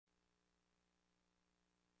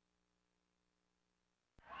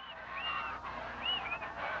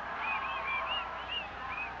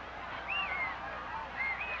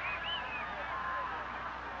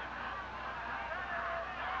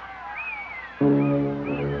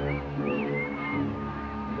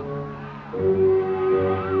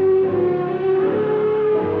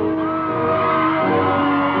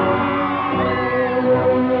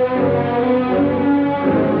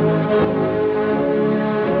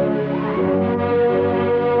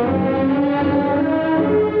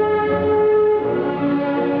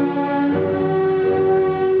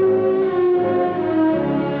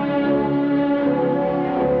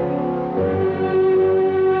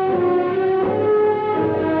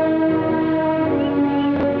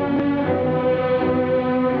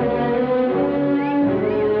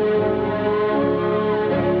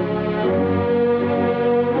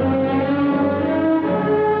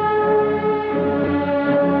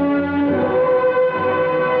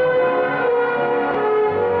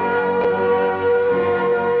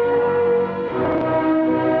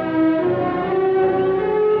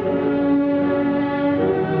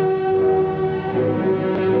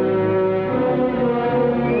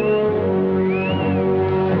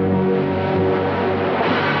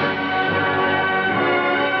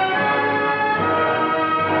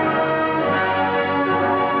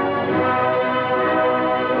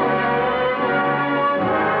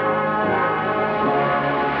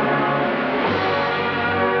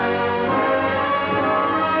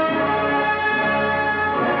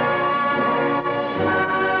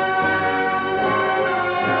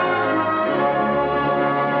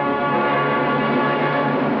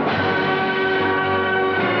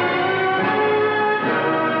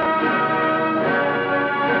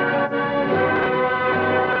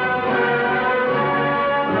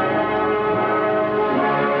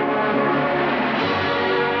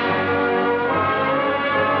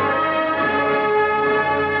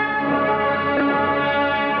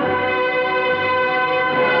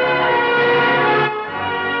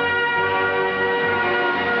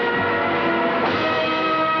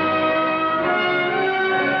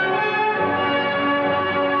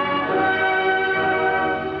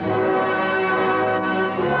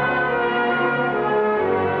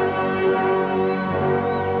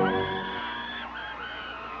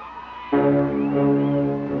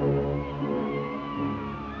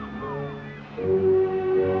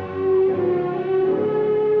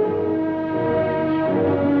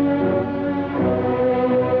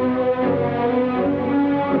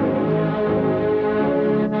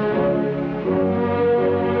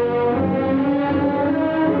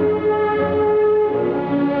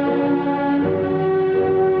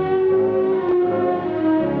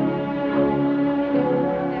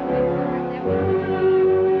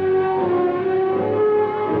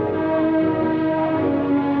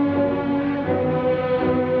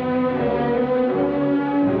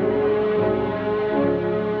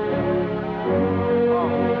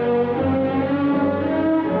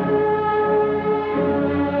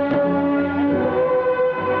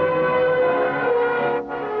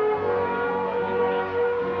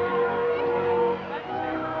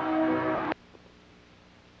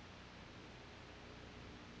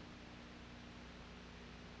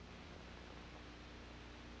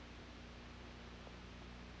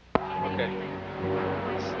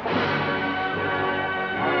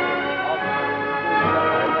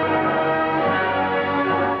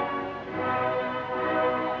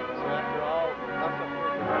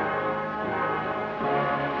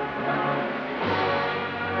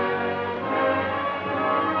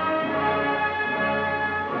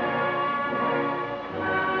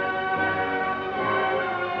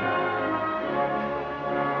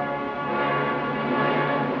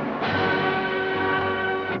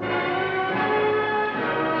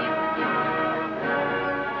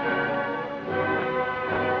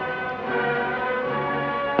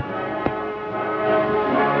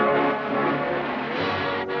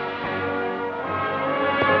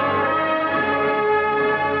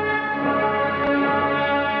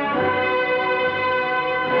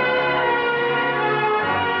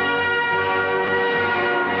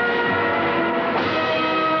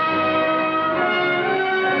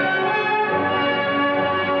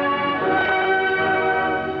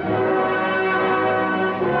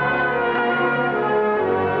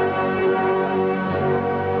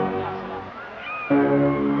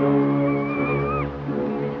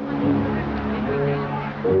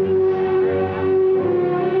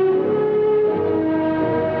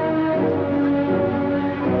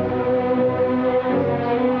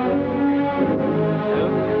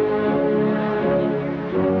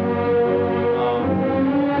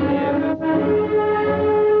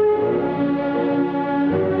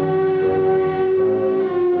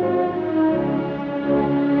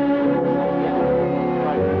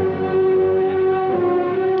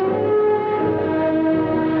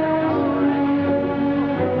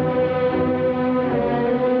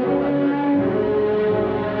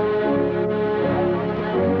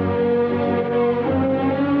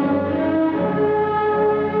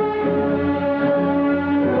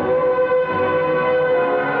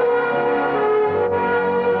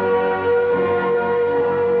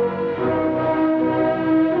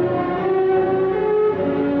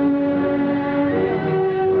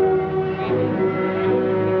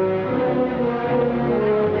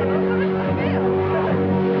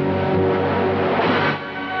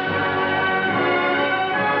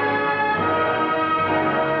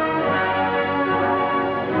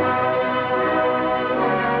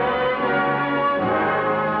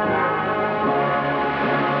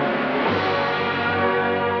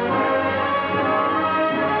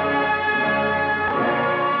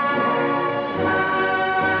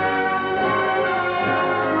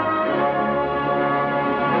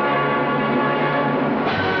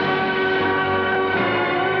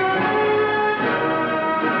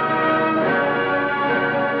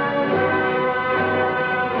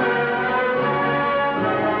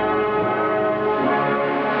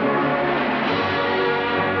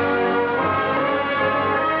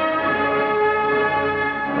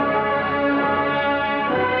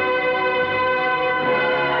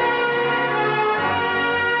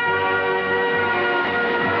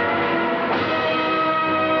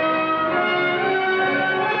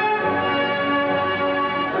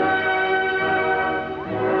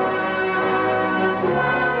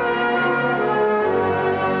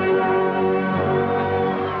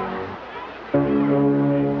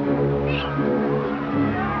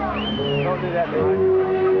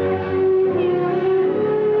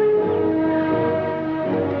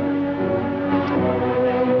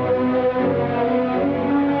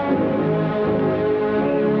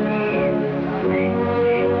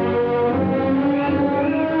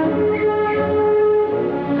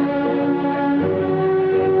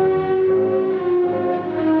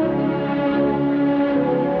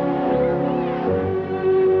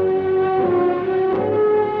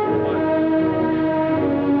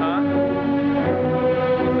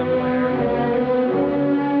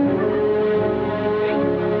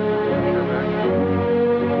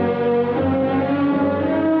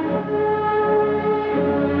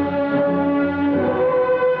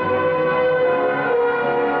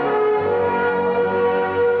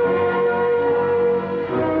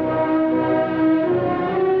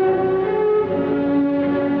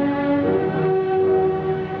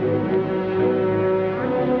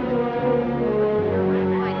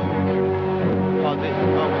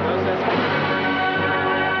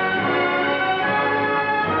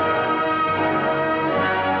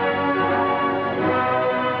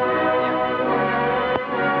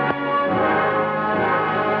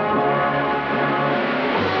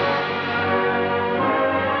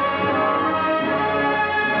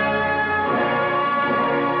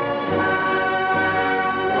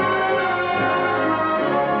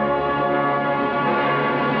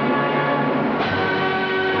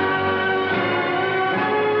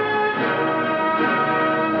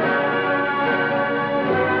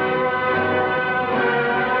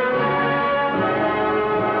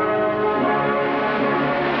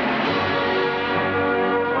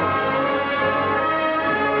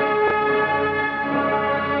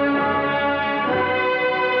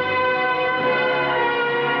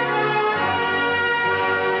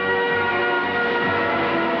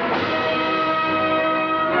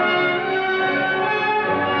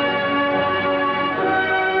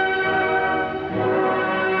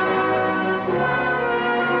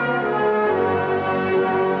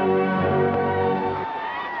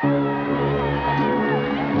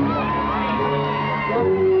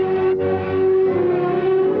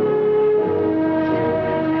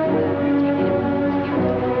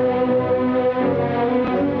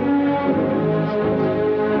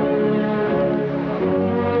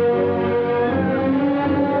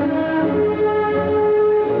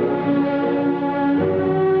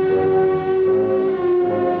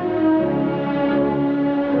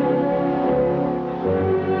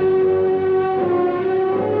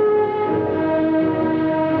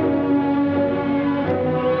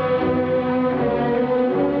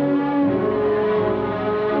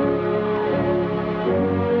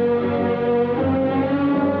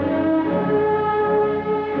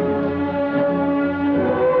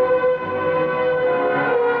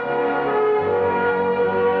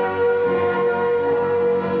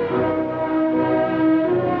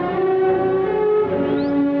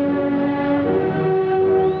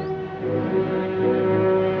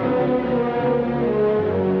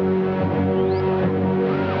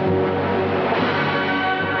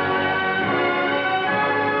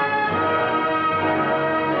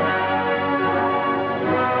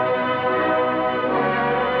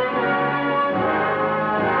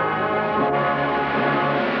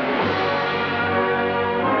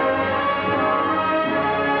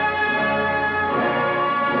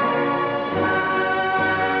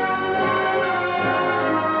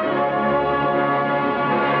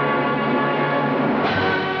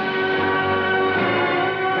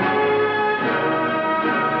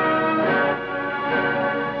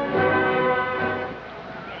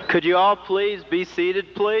Could you all please be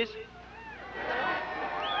seated, please?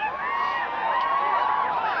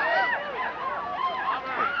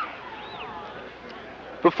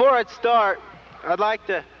 Before I start, I'd like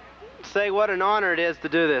to say what an honor it is to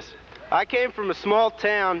do this. I came from a small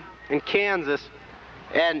town in Kansas,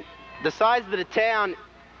 and the size of the town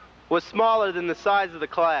was smaller than the size of the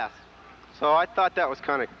class. So I thought that was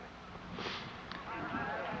kind of...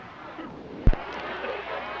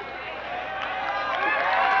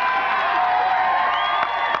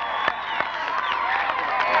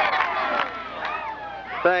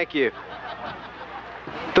 Thank you.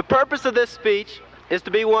 The purpose of this speech is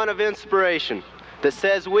to be one of inspiration that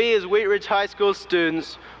says we as Wheat Ridge High School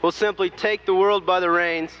students will simply take the world by the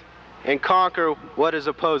reins and conquer what is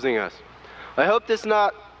opposing us. I hope this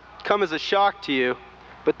not come as a shock to you,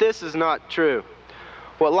 but this is not true.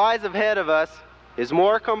 What lies ahead of us is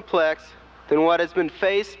more complex than what has been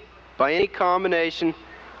faced by any combination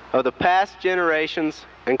of the past generations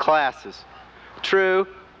and classes. True,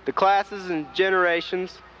 the classes and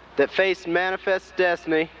generations that faced manifest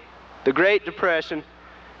destiny, the Great Depression,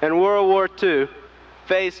 and World War II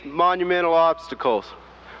faced monumental obstacles,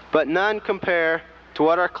 but none compare to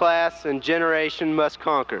what our class and generation must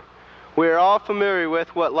conquer. We are all familiar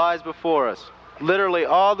with what lies before us. Literally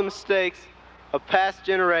all the mistakes of past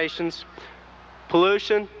generations: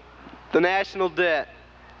 pollution, the national debt,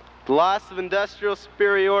 the loss of industrial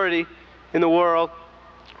superiority in the world,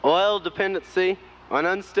 oil dependency on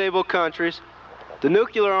unstable countries, the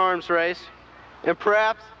nuclear arms race, and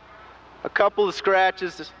perhaps a couple of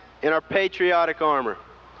scratches in our patriotic armor.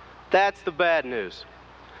 That's the bad news.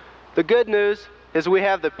 The good news is we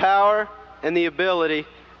have the power and the ability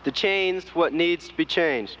to change what needs to be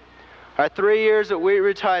changed. Our 3 years at Wheat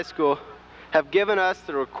Ridge High School have given us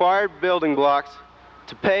the required building blocks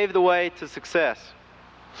to pave the way to success.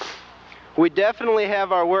 We definitely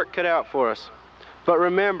have our work cut out for us, but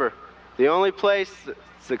remember, the only place that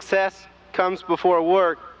success comes before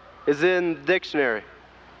work is in the dictionary.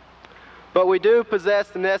 But we do possess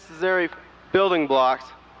the necessary building blocks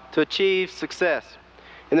to achieve success.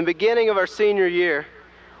 In the beginning of our senior year,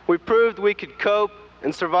 we proved we could cope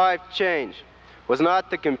and survive change. Was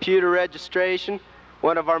not the computer registration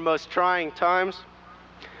one of our most trying times?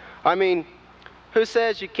 I mean, who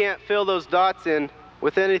says you can't fill those dots in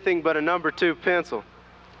with anything but a number 2 pencil?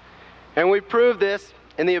 And we proved this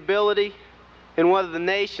in the ability in one of the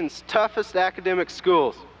nation's toughest academic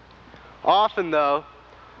schools. Often, though,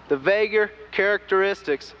 the vaguer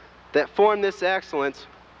characteristics that form this excellence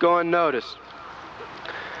go unnoticed.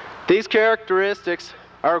 These characteristics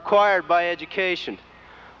are required by education,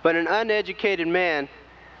 but an uneducated man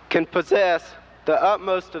can possess the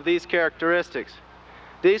utmost of these characteristics.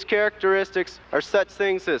 These characteristics are such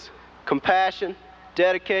things as compassion,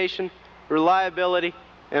 dedication, reliability,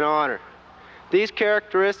 and honor. These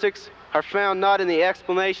characteristics are found not in the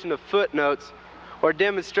explanation of footnotes or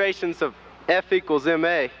demonstrations of F equals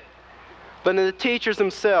MA, but in the teachers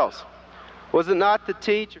themselves. Was it not the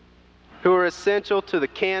teachers who were essential to the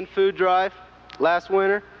canned food drive last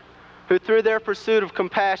winter, who through their pursuit of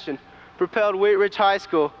compassion propelled Wheat Ridge High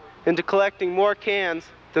School into collecting more cans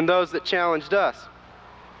than those that challenged us?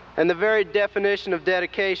 And the very definition of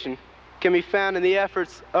dedication can be found in the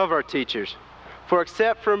efforts of our teachers. For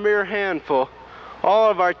except for a mere handful,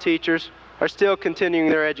 all of our teachers are still continuing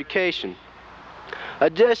their education.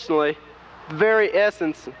 Additionally, the very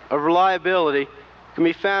essence of reliability can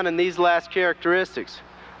be found in these last characteristics,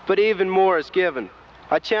 but even more is given.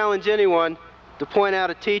 I challenge anyone to point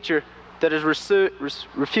out a teacher that has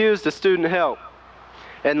refused a student help.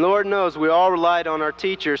 And Lord knows we all relied on our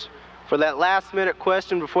teachers for that last-minute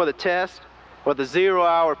question before the test or the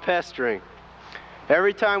zero-hour pestering.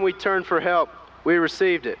 Every time we turned for help, we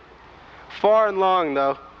received it. Far and long,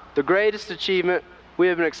 though, the greatest achievement we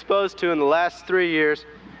have been exposed to in the last 3 years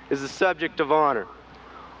is the subject of honor.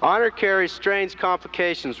 Honor carries strange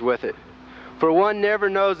complications with it, for one never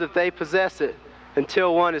knows if they possess it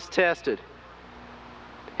until one is tested.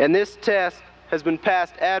 And this test has been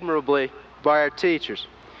passed admirably by our teachers.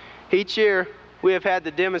 Each year, we have had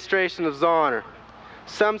the demonstration of honor,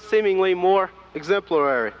 some seemingly more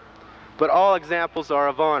exemplary, but all examples are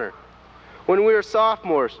of honor. When we were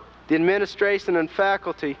sophomores, the administration and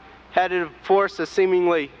faculty had to enforce the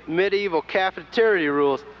seemingly medieval cafeteria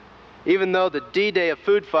rules, even though the D-Day of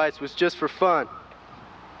food fights was just for fun.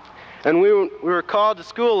 And we were called to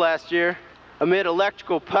school last year amid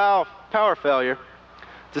electrical power failure.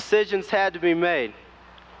 Decisions had to be made,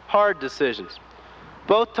 hard decisions.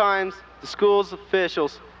 Both times, the school's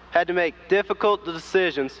officials had to make difficult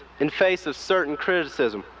decisions in face of certain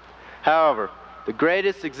criticism. However, the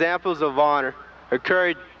greatest examples of honor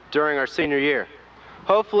occurred during our senior year.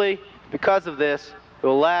 Hopefully, because of this, it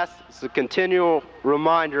will last as a continual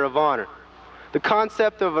reminder of honor. The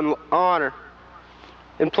concept of an honor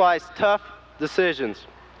implies tough decisions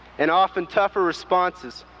and often tougher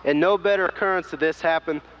responses, and no better occurrence of this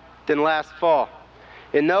happened than last fall.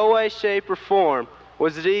 In no way, shape, or form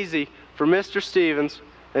was it easy for Mr. Stevens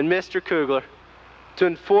and Mr. Kugler to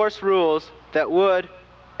enforce rules that would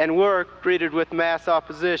and were greeted with mass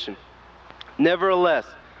opposition. Nevertheless,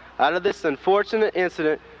 out of this unfortunate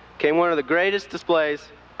incident came one of the greatest displays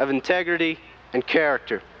of integrity and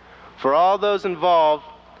character. For all those involved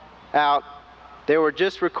they were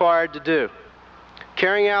just required to do.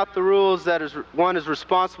 Carrying out the rules that one is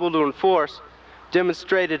responsible to enforce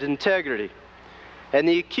demonstrated integrity, and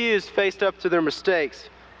the accused faced up to their mistakes,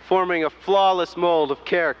 forming a flawless mold of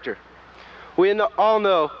character. We all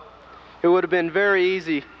know it would have been very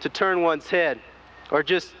easy to turn one's head or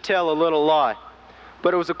just tell a little lie,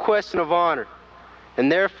 but it was a question of honor,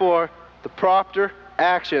 and therefore the proper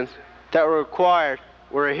actions that were required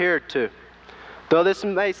were adhered to. Though this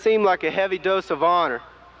may seem like a heavy dose of honor,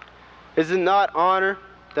 is it not honor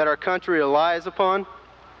that our country relies upon?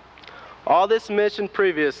 All this mentioned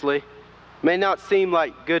previously may not seem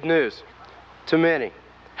like good news to many.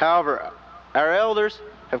 However, our elders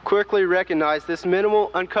have quickly recognized this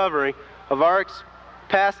minimal uncovering of our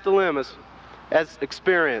past dilemmas as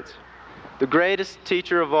experience, the greatest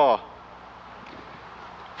teacher of all.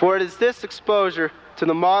 For it is this exposure to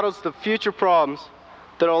the models of future problems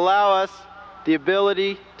that allow us the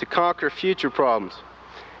ability to conquer future problems.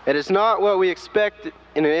 It is not what we expect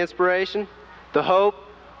in an inspiration, the hope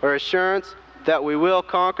or assurance that we will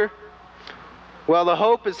conquer. Well, the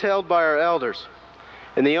hope is held by our elders,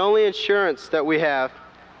 and the only assurance that we have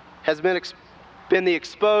has been the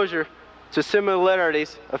exposure to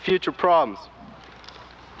similarities of future problems.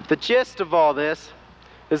 The gist of all this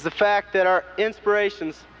is the fact that our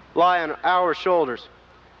inspirations lie on our shoulders,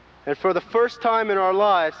 and for the first time in our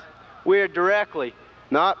lives, we are directly,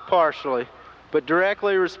 not partially, but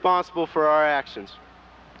directly responsible for our actions.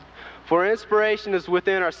 For inspiration is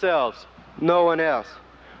within ourselves, no one else.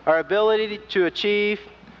 Our ability to achieve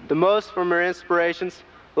the most from our inspirations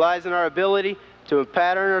lies in our ability to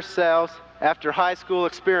pattern ourselves after high school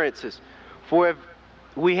experiences. For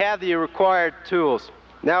we have the required tools.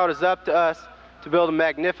 Now it is up to us to build a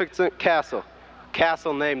magnificent castle, a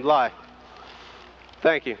castle named life.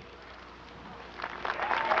 Thank you.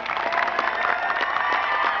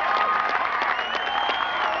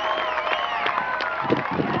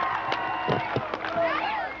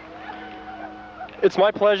 It's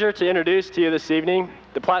my pleasure to introduce to you this evening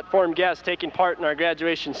the platform guests taking part in our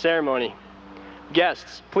graduation ceremony.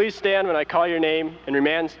 Guests, please stand when I call your name and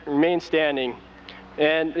remain standing.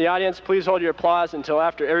 And the audience, please hold your applause until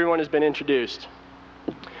after everyone has been introduced.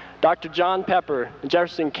 Dr. John Pepper,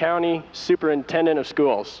 Jefferson County Superintendent of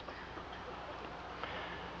Schools.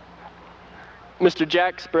 Mr.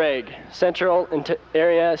 Jack Sprague, Central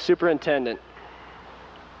Area Superintendent.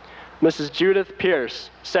 Mrs. Judith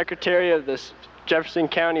Pierce, Secretary of the Jefferson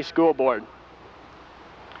County School Board.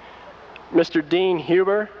 Mr. Dean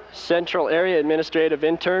Huber, Central Area Administrative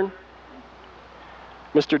Intern.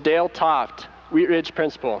 Mr. Dale Toft, Wheat Ridge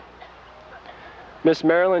Principal. Ms.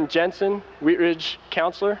 Marilyn Jensen, Wheat Ridge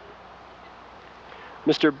Counselor.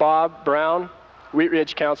 Mr. Bob Brown, Wheat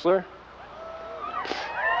Ridge Counselor.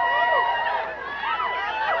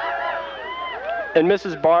 And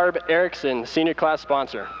Mrs. Barb Erickson, Senior Class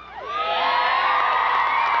Sponsor.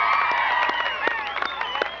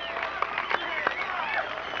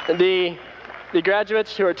 The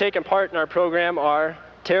graduates who are taking part in our program are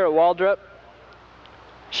Tara Waldrop,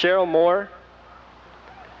 Cheryl Moore,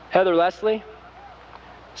 Heather Leslie,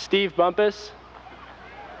 Steve Bumpus,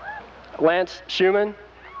 Lance Schumann,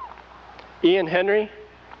 Ian Henry,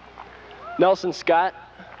 Nelson Scott,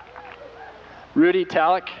 Rudy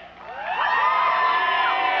Talek,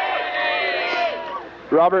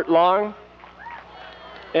 Robert Long,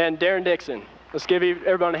 and Darren Dixon. Let's give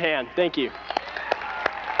everyone a hand. Thank you.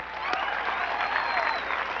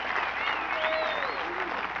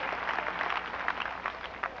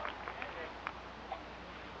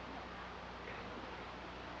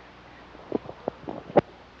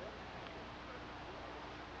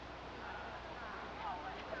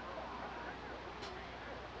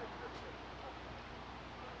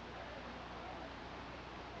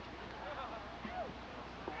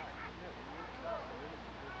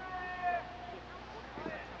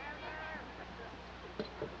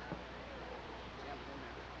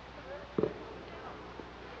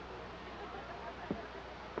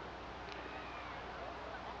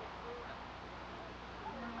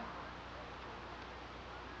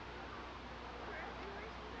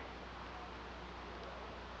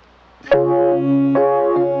 This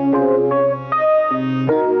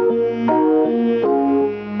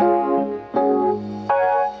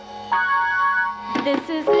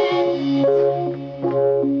is it.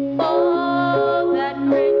 Oh, that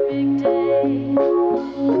great big day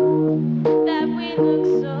that we look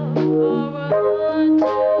so forward to.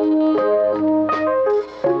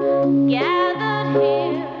 Gathered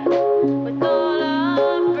here with all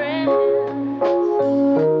our friends.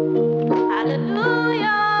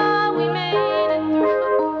 Hallelujah, we made it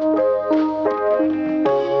through.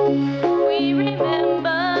 We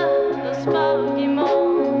remember those foggy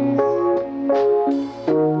mornings.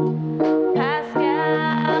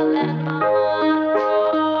 Pascal and Monroe.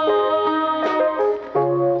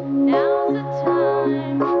 Now's the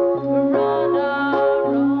time we're on our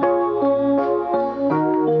own.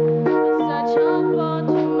 With such hope for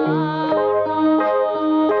tomorrow.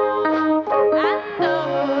 And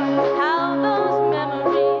oh, how those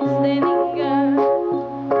memories they linger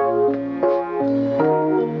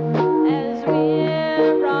as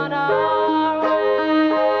we're on our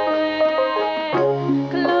way.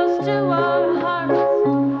 Close to our hearts,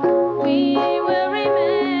 we will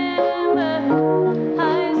remember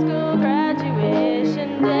high school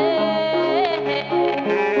graduation day.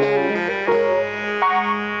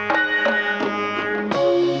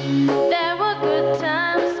 There were good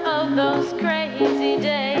times of those crazy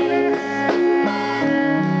days.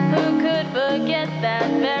 Who could forget that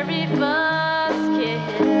very first kiss?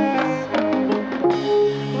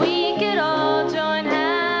 We could all join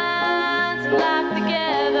hands and laugh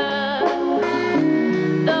together.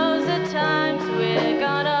 Those are times we're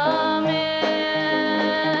gonna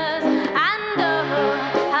miss. And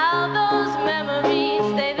oh, how those memories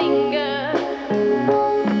they linger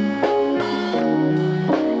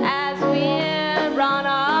as we're on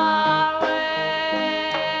our way.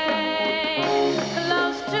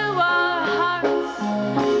 Close to our hearts,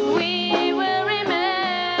 we will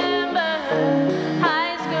remember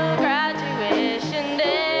high school graduation day.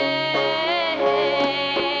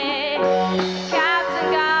 Caps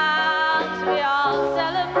and gowns, we all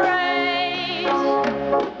celebrate.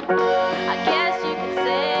 I guess you could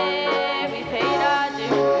say we paid our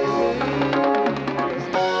dues.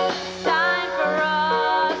 It's time for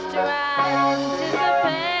us to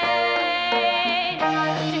anticipate.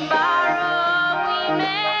 Tomorrow we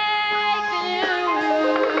make the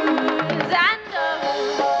news. And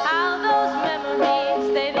oh, how those memories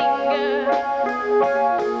they linger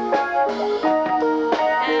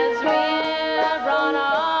as we're on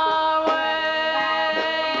our way.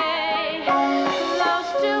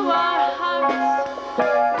 Close to our hearts,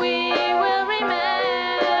 we will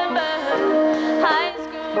remember high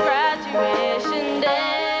school graduation day.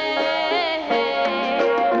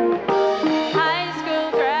 High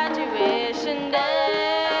school graduation day.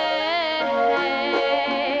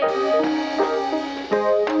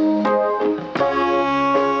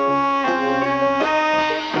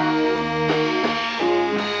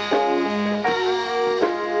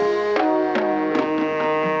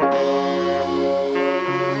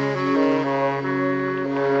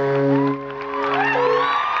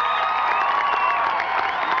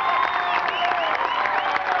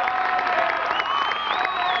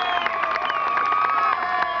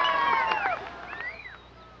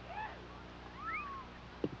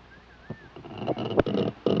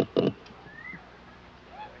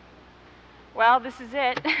 Well, this is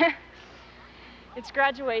it. It's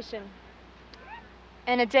graduation.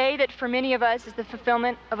 And a day that for many of us is the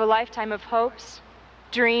fulfillment of a lifetime of hopes,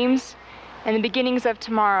 dreams, and the beginnings of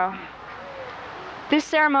tomorrow. This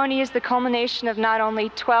ceremony is the culmination of not only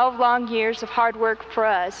 12 long years of hard work for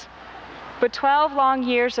us, but 12 long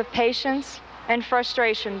years of patience and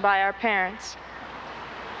frustration by our parents.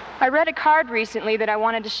 I read a card recently that I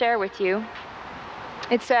wanted to share with you.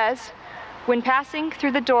 It says, "When passing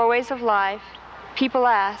through the doorways of life, people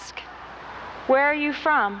ask, 'Where are you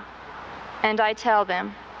from?' And I tell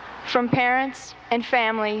them, 'From parents and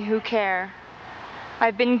family who care.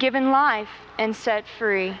 I've been given life and set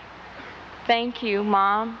free. Thank you,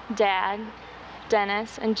 Mom, Dad,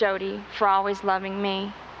 Dennis, and Jody for always loving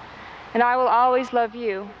me. And I will always love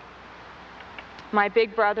you.' My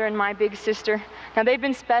big brother and my big sister, now they've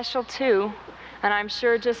been special too, and I'm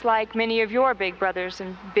sure just like many of your big brothers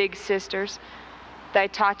and big sisters, they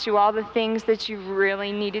taught you all the things that you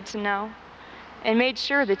really needed to know and made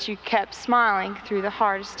sure that you kept smiling through the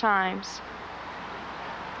hardest times.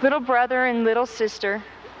 Little brother and little sister,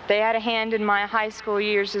 they had a hand in my high school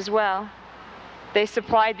years as well. They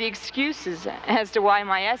supplied the excuses as to why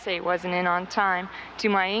my essay wasn't in on time to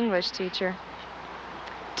my English teacher.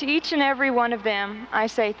 To each and every one of them, I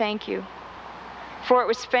say thank you. for it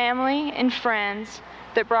was family and friends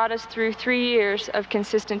that brought us through 3 years of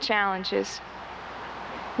consistent challenges.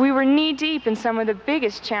 We were knee-deep in some of the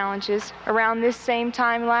biggest challenges around this same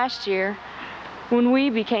time last year when we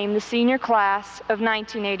became the senior class of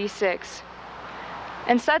 1986.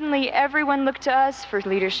 And suddenly everyone looked to us for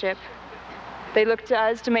leadership. They looked to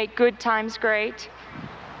us to make good times great.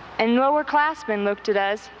 And lower-classmen looked at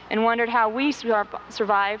us and wondered how we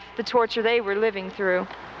survived the torture they were living through.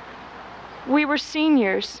 We were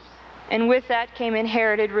seniors, and with that came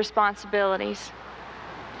inherited responsibilities.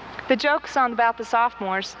 The jokes about the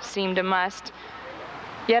sophomores seemed a must,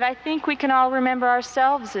 yet I think we can all remember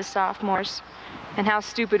ourselves as sophomores and how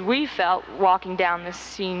stupid we felt walking down the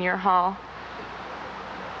senior hall.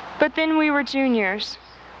 But then we were juniors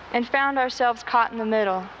and found ourselves caught in the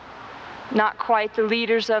middle, not quite the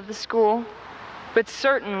leaders of the school, but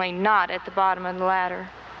certainly not at the bottom of the ladder.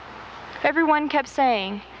 Everyone kept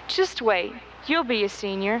saying, "Just wait, you'll be a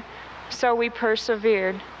senior," so we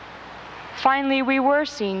persevered. Finally, we were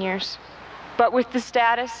seniors, but with the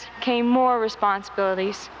status came more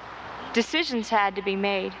responsibilities. Decisions had to be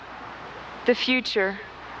made. The future,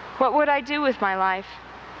 what would I do with my life?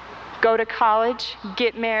 Go to college,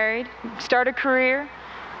 get married, start a career?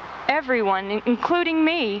 Everyone, including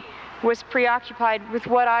me, was preoccupied with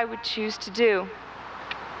what I would choose to do.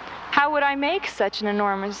 How would I make such an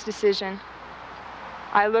enormous decision?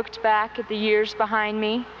 I looked back at the years behind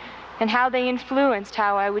me and how they influenced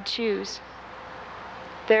how I would choose.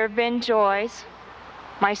 There have been joys,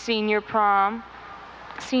 my senior prom,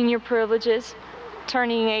 senior privileges,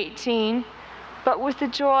 turning 18, but with the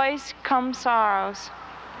joys come sorrows.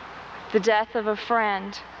 The death of a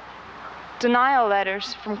friend, denial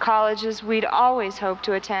letters from colleges we'd always hoped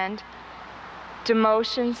to attend,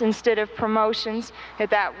 demotions instead of promotions at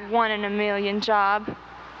that 1 in a million job.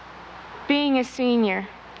 Being a senior,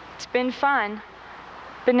 it's been fun,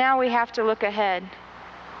 but now we have to look ahead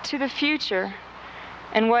to the future,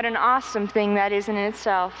 and what an awesome thing that is in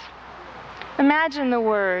itself. Imagine the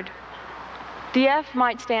word. The F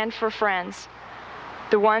might stand for friends,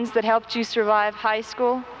 the ones that helped you survive high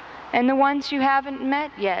school, and the ones you haven't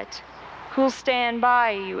met yet, who'll stand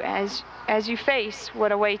by you as you face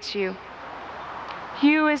what awaits you.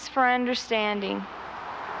 U is for understanding,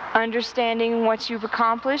 understanding what you've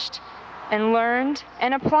accomplished and learned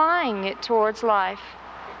and applying it towards life.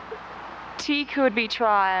 T could be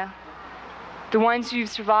trial, the ones you've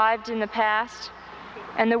survived in the past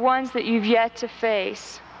and the ones that you've yet to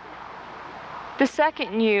face. The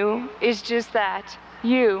second U is just that,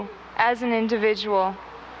 you as an individual.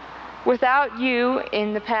 Without you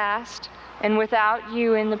in the past and without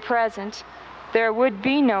you in the present, there would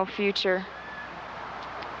be no future.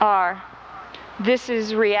 R, this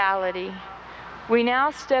is reality. We now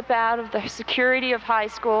step out of the security of high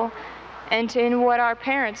school and in what our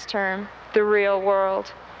parents term the real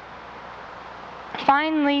world.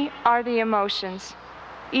 Finally are the emotions,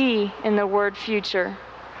 E in the word future.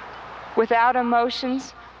 Without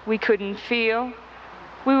emotions, we couldn't feel.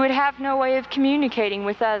 We would have no way of communicating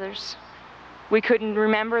with others. We couldn't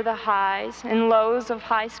remember the highs and lows of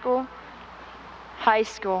high school. High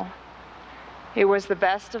school. It was the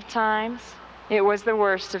best of times. It was the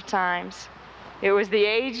worst of times. It was the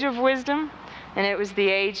age of wisdom, and it was the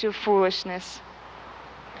age of foolishness.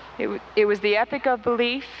 It was the epic of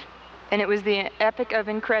belief, and it was the epic of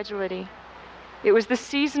incredulity. It was the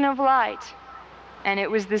season of light, and it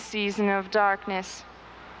was the season of darkness.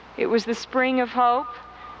 It was the spring of hope,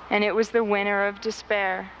 and it was the winter of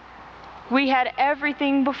despair. We had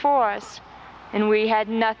everything before us, and we had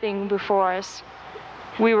nothing before us.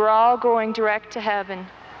 We were all going direct to heaven,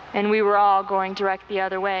 and we were all going direct the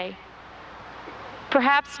other way.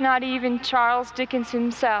 Perhaps not even Charles Dickens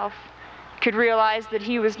himself could realize that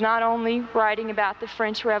he was not only writing about the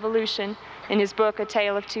French Revolution in his book, A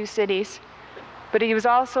Tale of Two Cities, but he was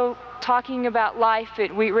also talking about life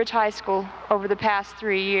at Wheat Ridge High School over the past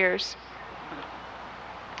 3 years.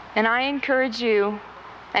 And I encourage you,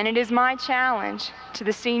 and it is my challenge to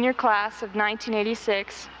the senior class of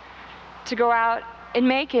 1986, to go out and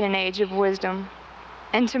make it an age of wisdom,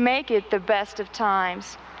 and to make it the best of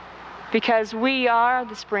times, because we are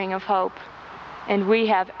the spring of hope, and we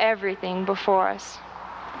have everything before us.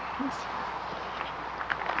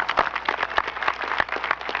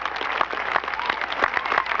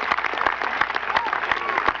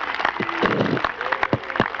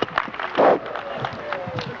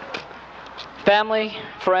 Family,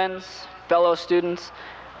 friends, fellow students,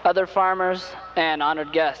 other farmers, and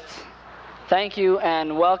honored guests, thank you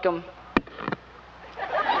and welcome.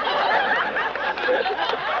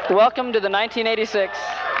 Welcome to the 1986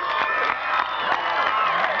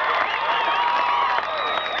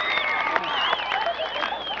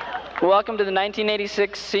 Welcome to the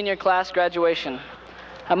 1986 senior class graduation.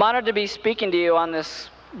 I'm honored to be speaking to you on this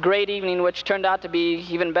great evening, which turned out to be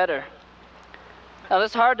even better. Now,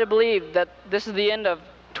 it's hard to believe that this is the end of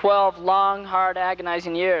 12 long, hard,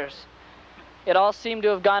 agonizing years. It all seemed to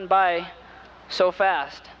have gone by so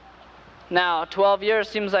fast. Now, 12 years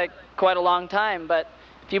seems like quite a long time, but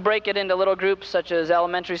if you break it into little groups such as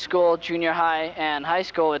elementary school, junior high, and high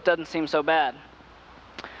school, it doesn't seem so bad.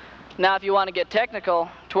 Now, if you want to get technical,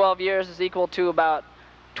 12 years is equal to about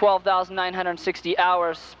 12,960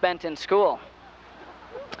 hours spent in school.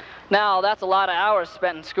 Now, that's a lot of hours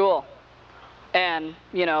spent in school. And,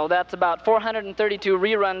 you know, that's about 432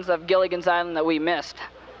 reruns of Gilligan's Island that we missed.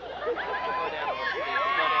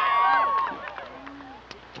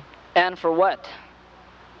 And for what?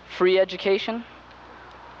 Free education?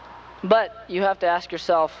 But you have to ask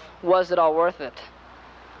yourself, was it all worth it?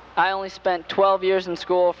 I only spent 12 years in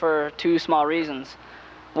school for two small reasons.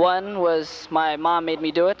 One was my mom made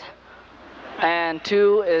me do it, and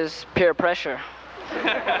two is peer pressure.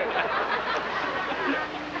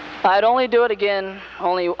 I'd only do it again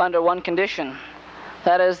only under one condition.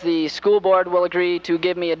 That is, the school board will agree to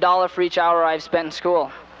give me $1 for each hour I've spent in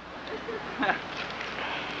school.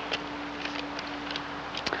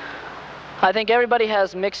 I think everybody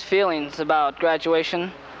has mixed feelings about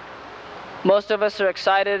graduation. Most of us are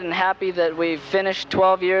excited and happy that we've finished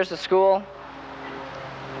 12 years of school.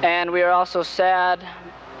 And we are also sad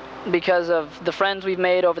because of the friends we've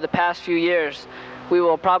made over the past few years. We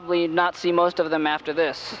will probably not see most of them after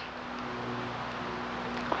this.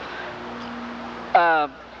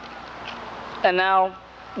 And now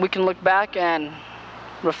we can look back and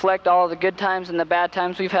reflect all of the good times and the bad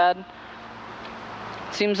times we've had.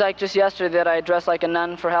 Seems like just yesterday that I dressed like a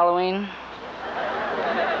nun for Halloween.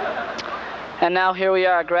 And now here we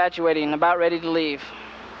are graduating, about ready to leave.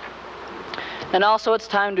 And also it's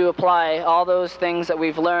time to apply all those things that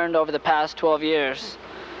we've learned over the past 12 years.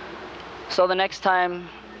 So the next time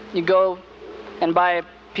you go and buy a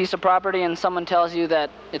piece of property and someone tells you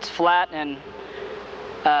that it's flat and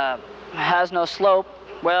has no slope,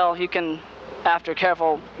 well, you can, after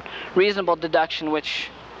careful, reasonable deduction,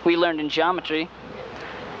 which we learned in geometry,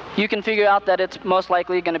 you can figure out that it's most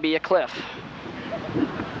likely going to be a cliff.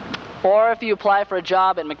 Or if you apply for a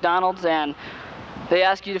job at McDonald's and they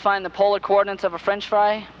ask you to find the polar coordinates of a French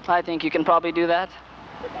fry, I think you can probably do that.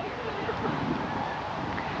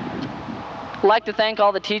 I'd like to thank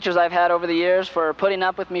all the teachers I've had over the years for putting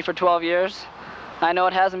up with me for 12 years. I know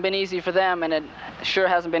it hasn't been easy for them, and it sure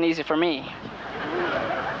hasn't been easy for me.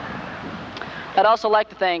 I'd also like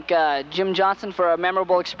to thank Jim Johnson for a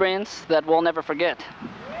memorable experience that we'll never forget.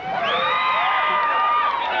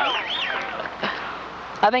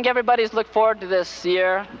 I think everybody's looked forward to this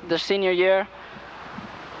year, the senior year,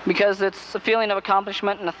 because it's a feeling of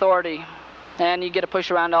accomplishment and authority, and you get to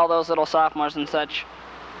push around all those little sophomores and such.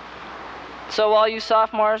 So all you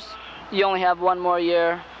sophomores, you only have one more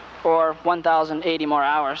year, or 1,080 more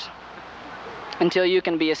hours, until you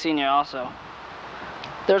can be a senior also.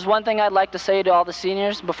 There's one thing I'd like to say to all the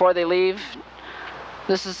seniors before they leave.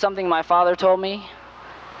 This is something my father told me,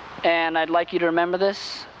 and I'd like you to remember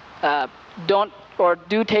this.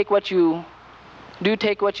 Do take what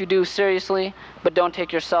you do seriously, but don't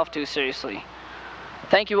take yourself too seriously.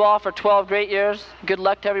 Thank you all for 12 great years. Good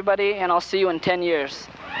luck to everybody, and I'll see you in 10 years.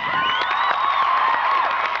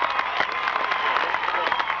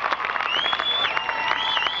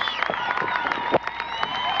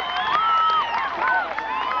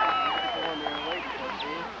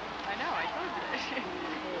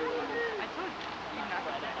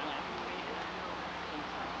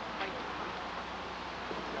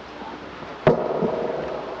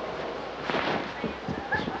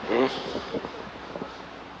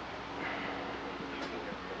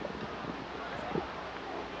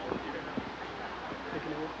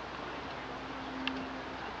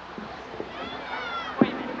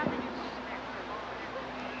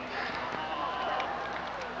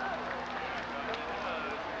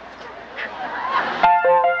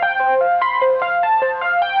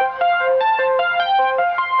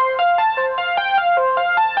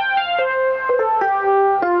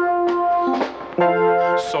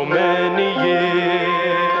 So many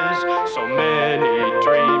years, so many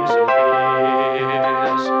dreams and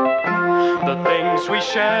fears. The things we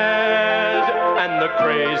shared and the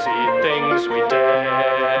crazy things we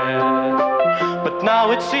dared. But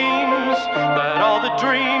now it seems that all the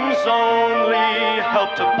dreams only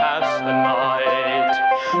help to pass the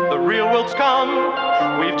night. The real world's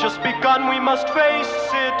come, we've just begun, we must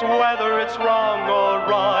face it, whether it's wrong or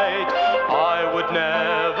right. I would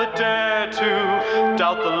never dare to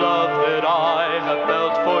doubt the love that I have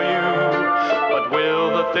felt for you.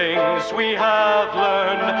 things we have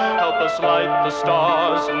learned help us light the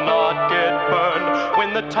stars and not get burned.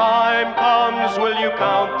 When the time comes, will you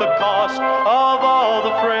count the cost of all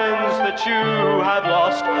the friends that you have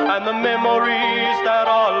lost, and the memories that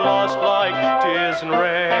are lost like tears and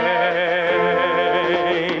rain?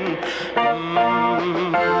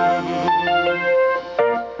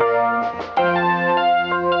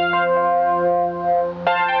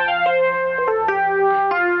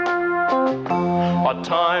 Our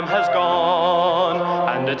time has gone,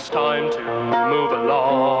 and it's time to move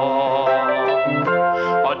along.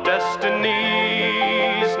 Our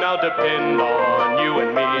destinies now depend on you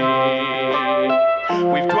and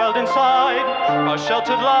me. We've dwelled inside our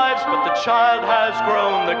sheltered lives, but the child has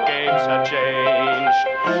grown, the games have changed.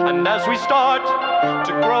 And as we start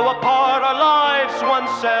to grow apart, our lives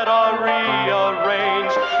once set are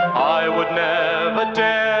rearranged. I would never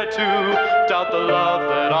dare to doubt the love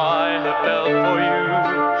that I have felt for you.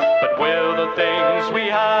 But will the things we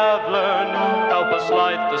have learned help us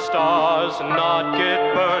light the stars and not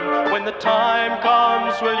get burned? When the time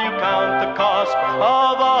comes, will you count the cost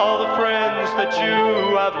of all the friends that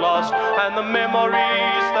you have lost, and the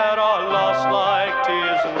memories that are lost like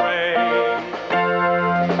tears and rain?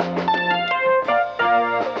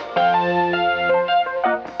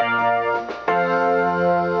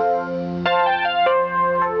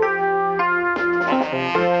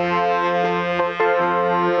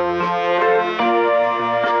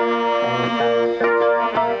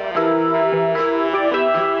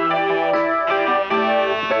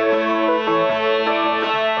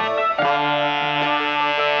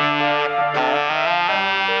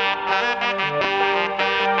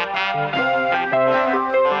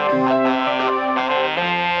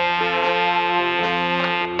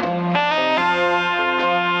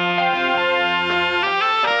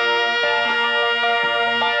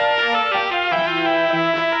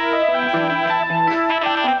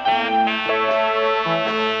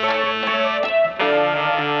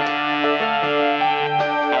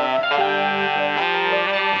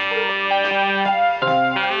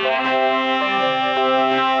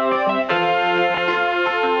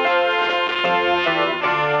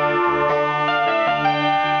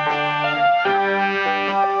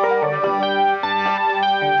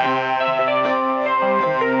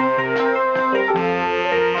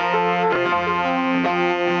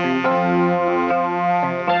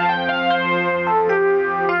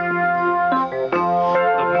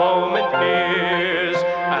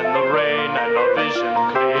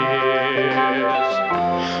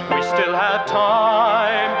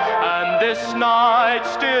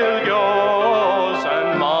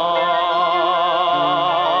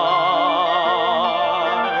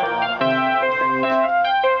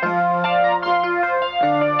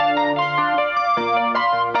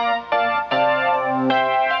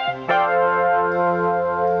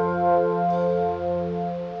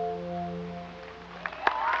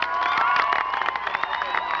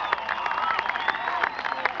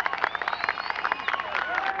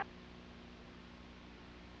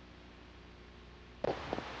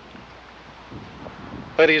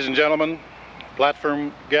 Ladies and gentlemen,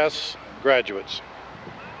 platform guests, graduates.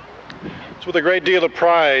 It's with a great deal of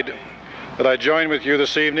pride that I join with you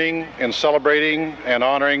this evening in celebrating and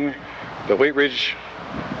honoring the Wheat Ridge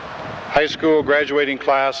High School graduating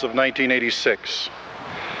class of 1986.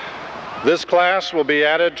 This class will be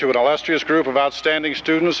added to an illustrious group of outstanding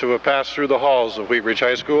students who have passed through the halls of Wheat Ridge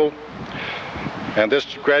High School. And this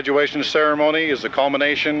graduation ceremony is the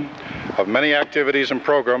culmination of many activities and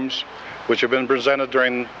programs which have been presented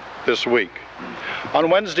during this week. On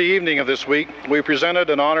Wednesday evening of this week, we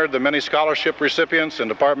presented and honored the many scholarship recipients and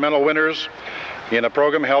departmental winners in a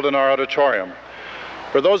program held in our auditorium.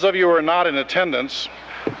 For those of you who are not in attendance,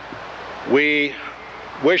 we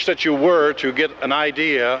wish that you were to get an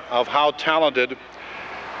idea of how talented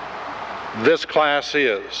this class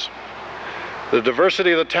is. The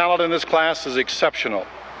diversity of the talent in this class is exceptional.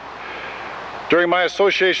 During my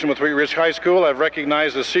association with Wheat Ridge High School, I've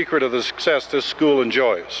recognized the secret of the success this school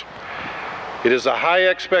enjoys. It is the high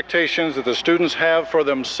expectations that the students have for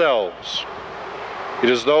themselves. It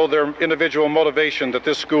is though their individual motivation that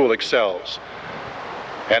this school excels.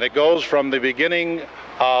 And it goes from the beginning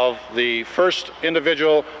of the first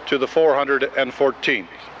individual to the 414th.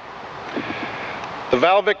 The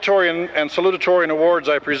valedictorian and salutatorian awards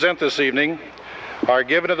I present this evening are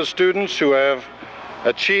given to the students who have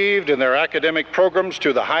achieved in their academic programs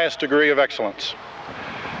to the highest degree of excellence.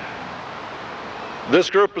 This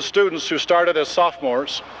group of students who started as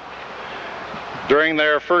sophomores, during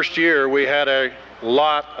their first year we had a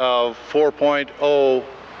lot of 4.0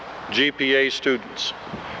 GPA students.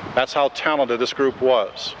 That's how talented this group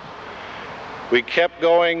was. We kept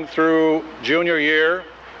going through junior year.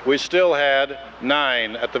 We still had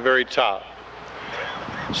 9 at the very top.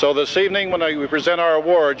 So this evening, when we present our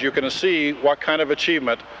awards, you can see what kind of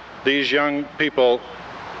achievement these young people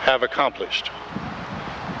have accomplished.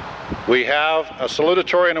 We have a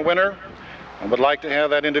salutatory and a winner. I would like to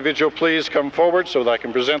have that individual please come forward so that I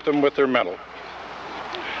can present them with their medal.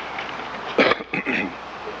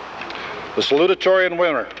 The salutatory and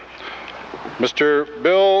winner, Mr.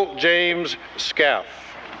 Bill James Scaff.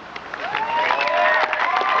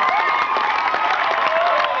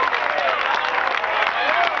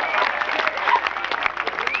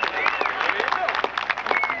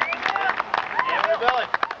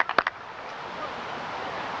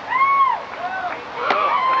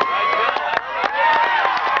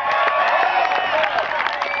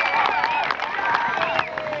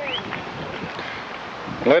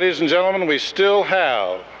 Ladies and gentlemen, we still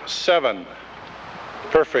have 7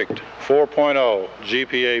 perfect 4.0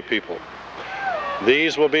 GPA people.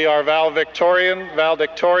 These will be our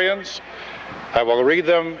valedictorians. I will read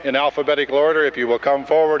them in alphabetical order. If you will come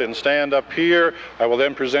forward and stand up here, I will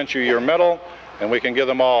then present you your medal, and we can give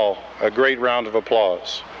them all a great round of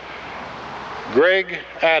applause. Greg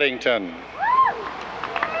Addington.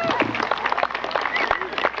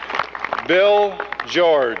 Bill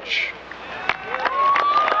George.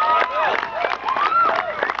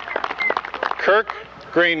 Kirk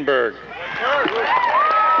Greenberg.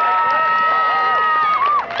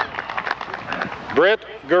 Britt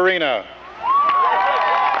Garina.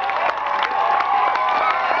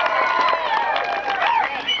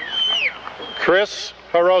 Chris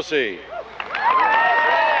Harosi.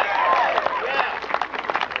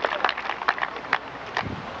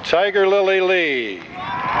 Tiger Lily Lee.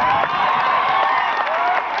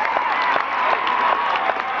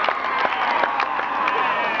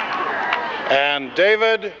 And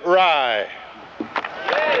David Rye.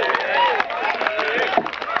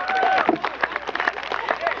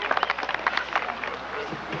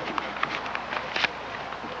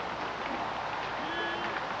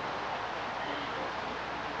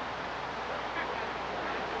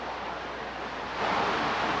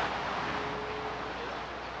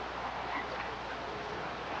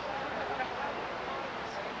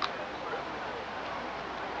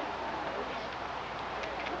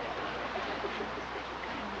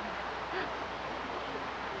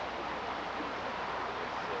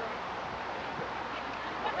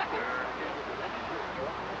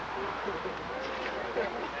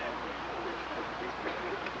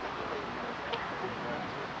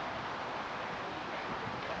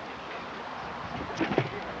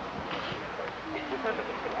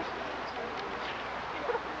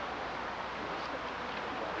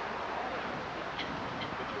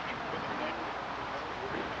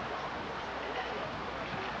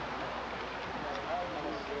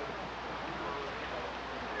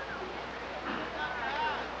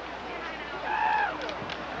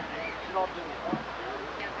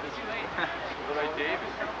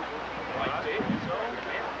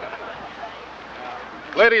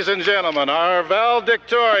 Ladies and gentlemen, our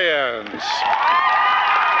valedictorians.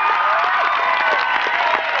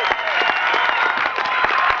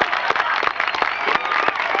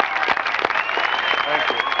 Thank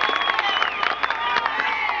you.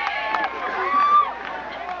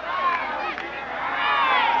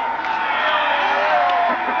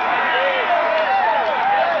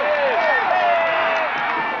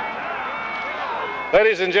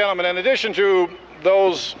 Ladies and gentlemen, in addition to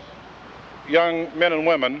those young men and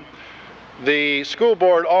women, the school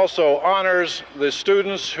board also honors the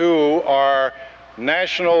students who are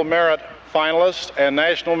National Merit finalists and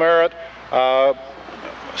National Merit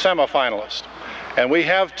semifinalists. And we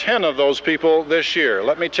have 10 of those people this year.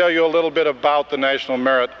 Let me tell you a little bit about the National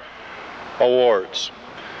Merit Awards.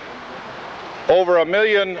 Over 1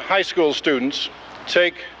 million high school students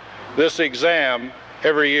take this exam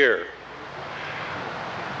every year.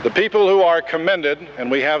 The people who are commended, and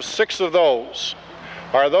we have 6 of those,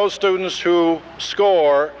 are those students who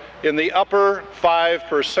score in the upper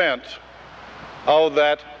 5% of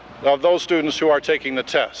those students who are taking the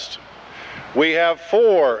test. We have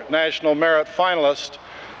 4 National Merit finalists.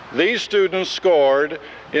 These students scored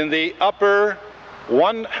in the upper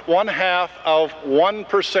one half of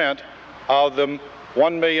 1% of the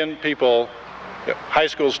 1 million people, high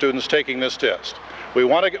school students taking this test. We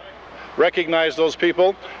want to recognize those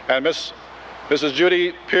people, and Mrs.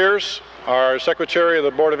 Judy Pierce, our Secretary of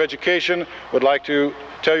the Board of Education, would like to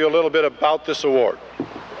tell you a little bit about this award.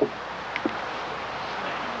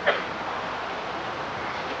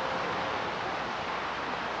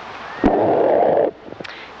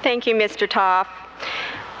 Thank you, Mr. Toff.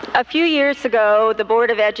 A few years ago, the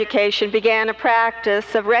Board of Education began a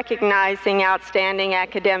practice of recognizing outstanding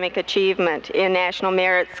academic achievement in National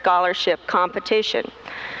Merit Scholarship competition.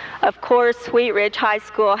 Of course, Wheat Ridge High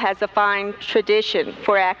School has a fine tradition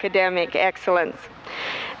for academic excellence.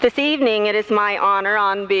 This evening, it is my honor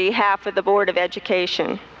on behalf of the Board of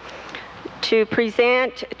Education to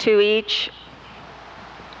present to each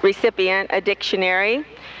recipient a dictionary.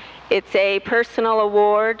 It's a personal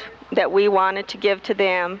award that we wanted to give to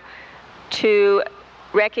them to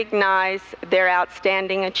recognize their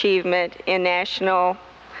outstanding achievement in National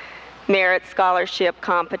Merit Scholarship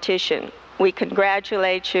competition. We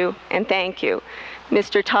congratulate you and thank you.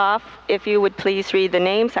 Mr. Toff, if you would please read the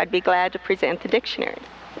names, I'd be glad to present the dictionary.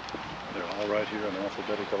 They're all right here in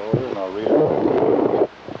alphabetical order, and I'll read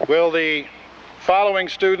it. Will the following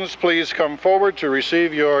students please come forward to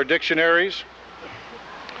receive your dictionaries?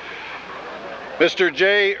 Mr.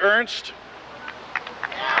 J. Ernst.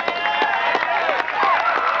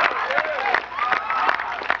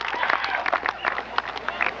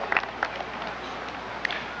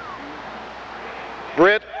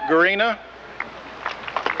 Britt Garina.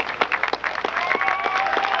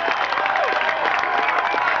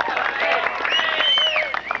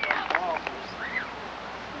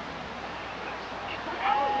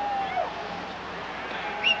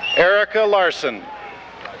 Erica Larson.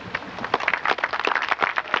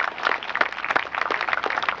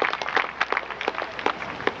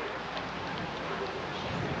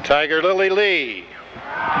 Tiger Lily Lee.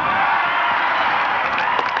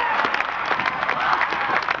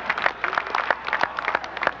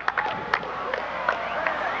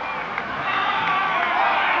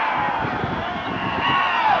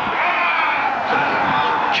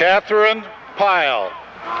 Catherine Pyle.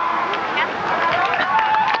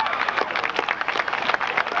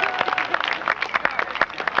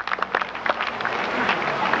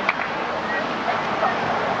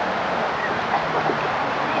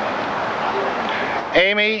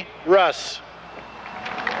 Amy Russ.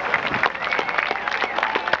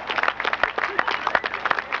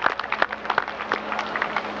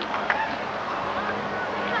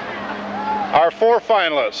 Our four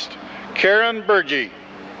finalists: Karen Berge,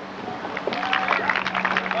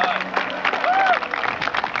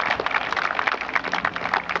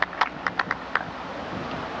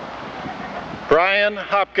 Brian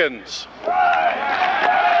Hopkins,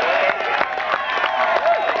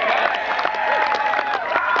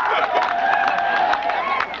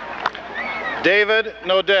 David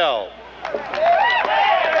Nodell,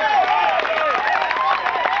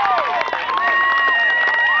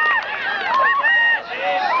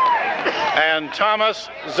 and Thomas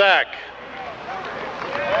Zack.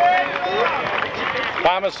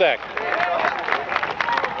 Thomas Zack.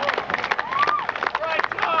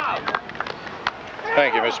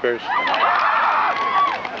 Thank you, Ms. Spears.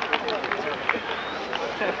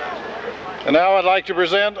 And now I'd like to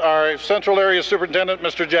present our Central Area Superintendent,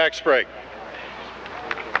 Mr. Jack Sprague.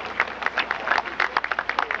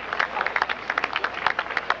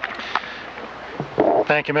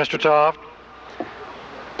 Thank you, Mr. Toft.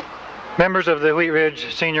 Members of the Wheat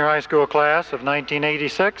Ridge Senior High School class of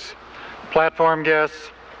 1986, platform guests,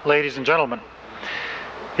 ladies and gentlemen.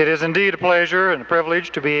 It is indeed a pleasure and a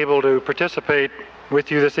privilege to be able to participate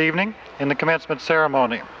with you this evening in the commencement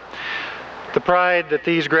ceremony. The pride that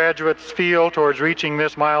these graduates feel towards reaching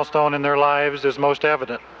this milestone in their lives is most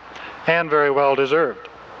evident and very well deserved.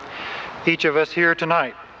 Each of us here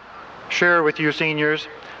tonight share with you seniors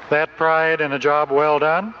that pride in a job well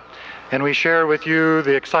done, and we share with you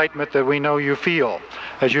the excitement that we know you feel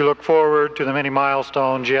as you look forward to the many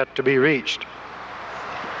milestones yet to be reached.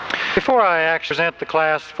 Before I actually present the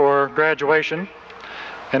class for graduation,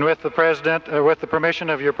 and with the permission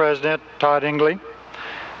of your president, Todd Ingley,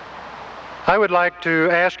 I would like to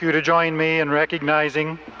ask you to join me in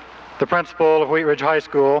recognizing the principal of Wheat Ridge High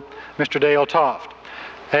School, Mr. Dale Toft.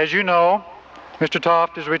 As you know, Mr.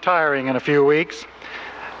 Toft is retiring in a few weeks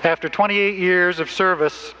after 28 years of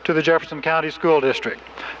service to the Jefferson County School District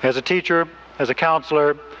as a teacher, as a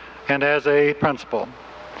counselor, and as a principal.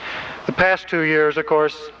 The past 2 years, of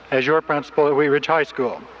course, as your principal at Wheat Ridge High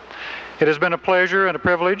School. It has been a pleasure and a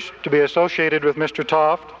privilege to be associated with Mr.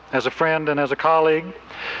 Toft as a friend and as a colleague.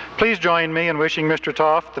 Please join me in wishing Mr.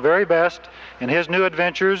 Toft the very best in his new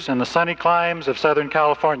adventures in the sunny climes of Southern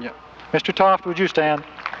California. Mr. Toft, would you stand?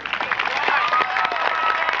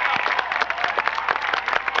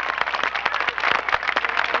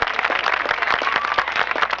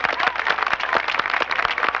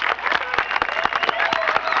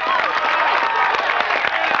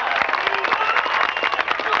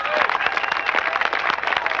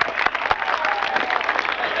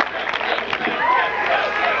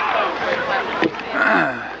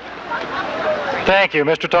 Thank you,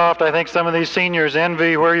 Mr. Toft. I think some of these seniors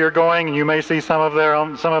envy where you're going, and you may see some of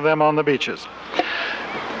them on the beaches.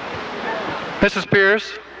 Mrs.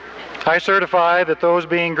 Pierce, I certify that those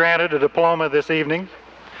being granted a diploma this evening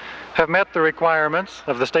have met the requirements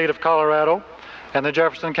of the state of Colorado and the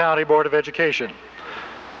Jefferson County Board of Education.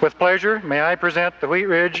 With pleasure, may I present the Wheat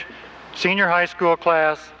Ridge Senior High School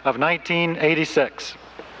class of 1986.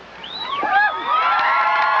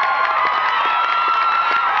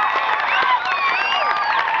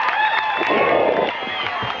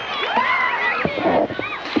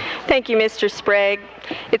 Thank you, Mr. Sprague.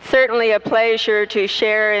 It's certainly a pleasure to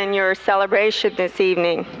share in your celebration this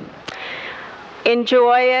evening.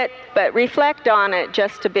 Enjoy it, but reflect on it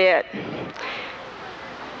just a bit.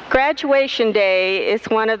 Graduation day is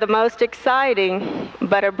one of the most exciting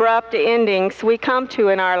but abrupt endings we come to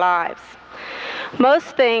in our lives.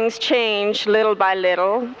 Most things change little by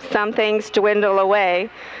little, some things dwindle away,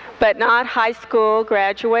 but not high school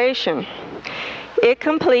graduation. It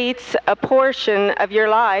completes a portion of your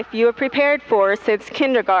life you have prepared for since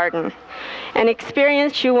kindergarten, an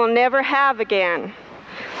experience you will never have again.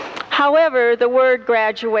 However, the word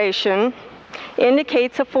graduation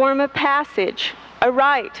indicates a form of passage, a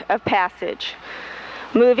rite of passage,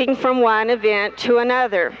 moving from one event to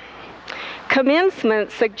another.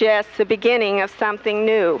 Commencement suggests the beginning of something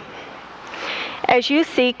new. As you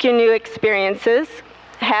seek your new experiences,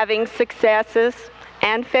 having successes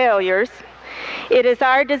and failures, it is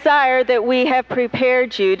our desire that we have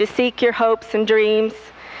prepared you to seek your hopes and dreams,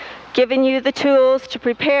 given you the tools to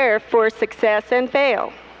prepare for success and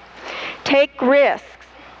fail. Take risks.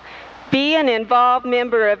 Be an involved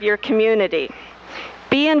member of your community.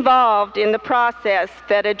 Be involved in the process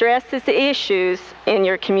that addresses the issues in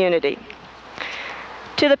your community.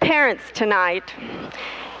 To the parents tonight,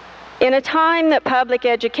 in a time that public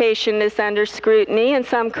education is under scrutiny and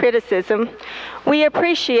some criticism, we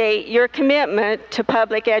appreciate your commitment to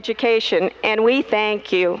public education, and we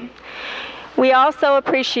thank you. We also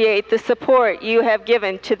appreciate the support you have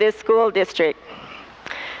given to this school district.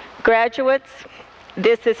 Graduates,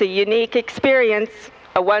 this is a unique experience,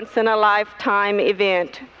 a once-in-a-lifetime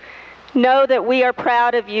event. Know that we are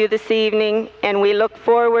proud of you this evening, and we look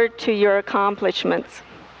forward to your accomplishments.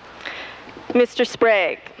 Mr.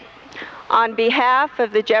 Sprague, on behalf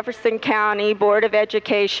of the Jefferson County Board of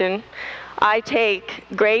Education, I take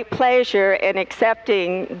great pleasure in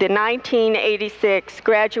accepting the 1986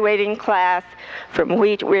 graduating class from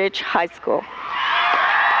Wheat Ridge High School.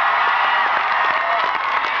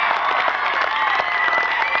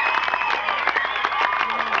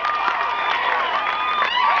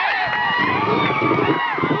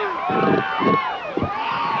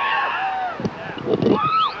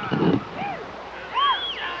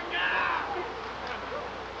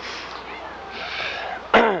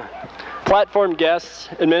 Platform guests,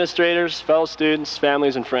 administrators, fellow students,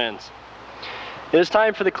 families, and friends. It is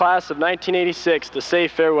time for the class of 1986 to say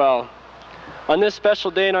farewell. On this special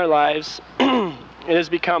day in our lives, it has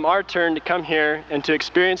become our turn to come here and to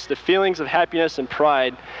experience the feelings of happiness and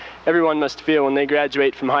pride everyone must feel when they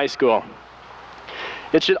graduate from high school.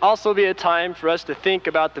 It should also be a time for us to think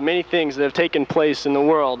about the many things that have taken place in the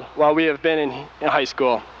world while we have been in high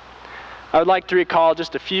school. I would like to recall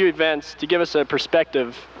just a few events to give us a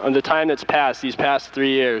perspective on the time that's passed these past 3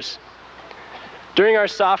 years. During our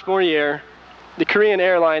sophomore year, the Korean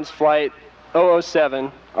Airlines flight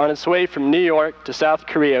 007 on its way from New York to South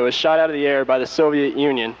Korea was shot out of the air by the Soviet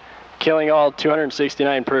Union, killing all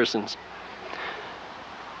 269 persons.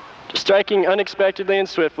 Striking unexpectedly and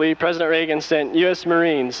swiftly, President Reagan sent U.S.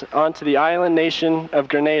 Marines onto the island nation of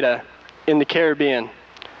Grenada in the Caribbean.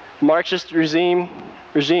 The Marxist regime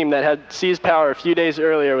that had seized power a few days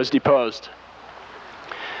earlier was deposed.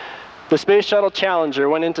 The Space Shuttle Challenger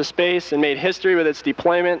went into space and made history with its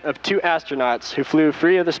deployment of 2 astronauts who flew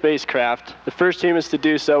free of the spacecraft, the first humans to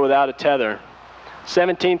do so without a tether,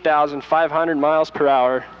 17,500 miles per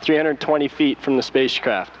hour, 320 feet from the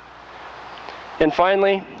spacecraft. And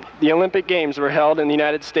finally, the Olympic Games were held in the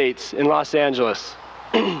United States in Los Angeles.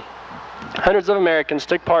 Hundreds of Americans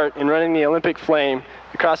took part in running the Olympic flame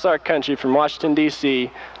across our country from Washington,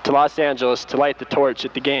 D.C. to Los Angeles to light the torch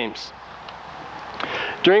at the Games.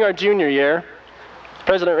 During our junior year,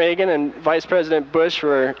 President Reagan and Vice President Bush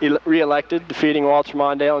were re-elected, defeating Walter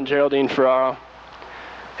Mondale and Geraldine Ferraro.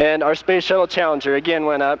 And our Space Shuttle Challenger again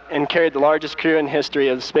went up and carried the largest crew in history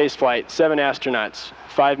of space flight, 7 astronauts,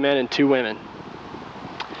 5 men and 2 women.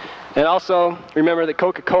 And also, remember the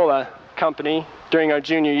Coca-Cola company, during our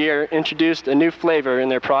junior year, introduced a new flavor in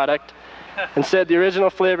their product and said the original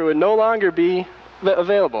flavor would no longer be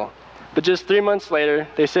available. But just 3 months later,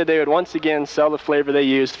 they said they would once again sell the flavor they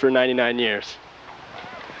used for 99 years.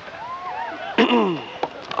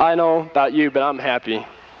 I know about you, but I'm happy.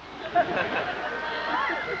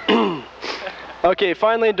 Okay,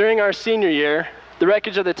 finally, during our senior year, the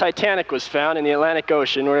wreckage of the Titanic was found in the Atlantic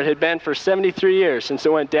Ocean, where it had been for 73 years since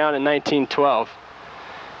it went down in 1912.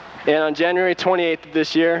 And on January 28th of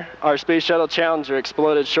this year, our Space Shuttle Challenger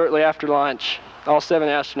exploded shortly after launch. All 7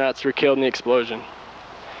 astronauts were killed in the explosion.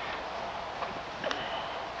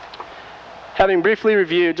 Having briefly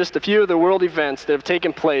reviewed just a few of the world events that have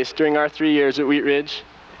taken place during our 3 years at Wheat Ridge,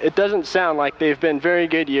 it doesn't sound like they've been very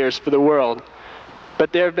good years for the world.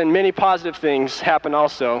 But there have been many positive things happen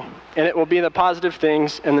also, and it will be the positive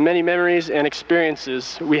things and the many memories and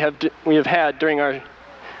experiences we have had during our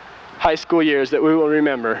high school years that we will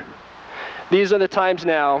remember. These are the times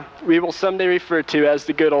now we will someday refer to as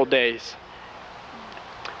the good old days.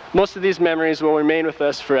 Most of these memories will remain with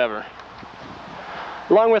us forever.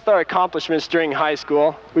 Along with our accomplishments during high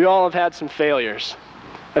school, we all have had some failures.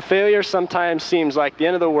 A failure sometimes seems like the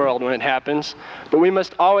end of the world when it happens, but we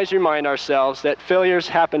must always remind ourselves that failures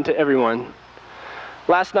happen to everyone.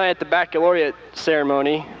 Last night at the baccalaureate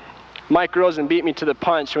ceremony, Mike Rosen beat me to the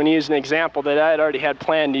punch when he used an example that I had already had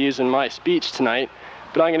planned to use in my speech tonight,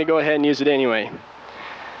 but I'm going to go ahead and use it anyway.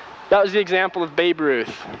 That was the example of Babe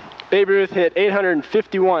Ruth. Babe Ruth hit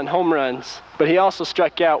 851 home runs, but he also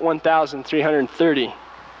struck out 1,330.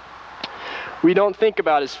 We don't think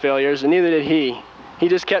about his failures, and neither did he. He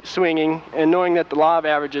just kept swinging and knowing that the law of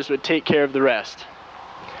averages would take care of the rest.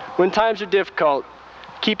 When times are difficult,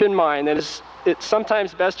 keep in mind that it's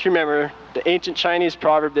sometimes best to remember the ancient Chinese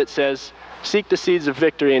proverb that says, "Seek the seeds of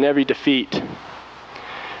victory in every defeat."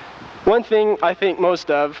 One thing I think most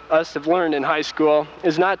of us have learned in high school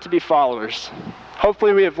is not to be followers.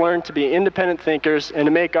 Hopefully we have learned to be independent thinkers and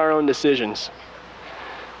to make our own decisions.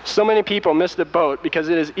 So many people miss the boat because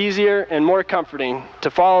it is easier and more comforting to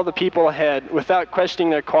follow the people ahead without questioning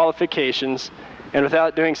their qualifications and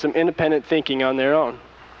without doing some independent thinking on their own.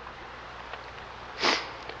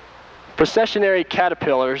 Processionary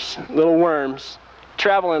caterpillars, little worms,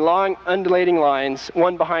 travel in long undulating lines,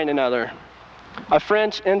 one behind another. A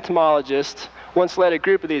French entomologist once led a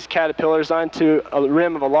group of these caterpillars onto a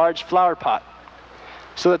rim of a large flower pot,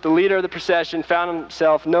 so that the leader of the procession found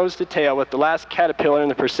himself nose to tail with the last caterpillar in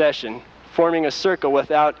the procession, forming a circle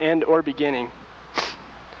without end or beginning.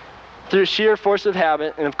 Through sheer force of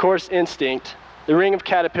habit and of course instinct, the ring of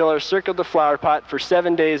caterpillars circled the flower pot for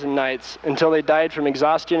 7 days and nights until they died from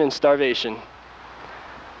exhaustion and starvation.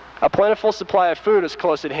 A plentiful supply of food was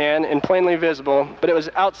close at hand and plainly visible, but it was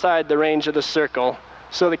outside the range of the circle,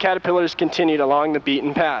 so the caterpillars continued along the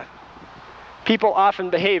beaten path. People often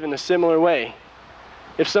behave in a similar way.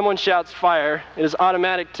 If someone shouts fire, it is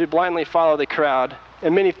automatic to blindly follow the crowd,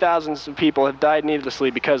 and many thousands of people have died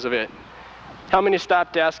needlessly because of it. How many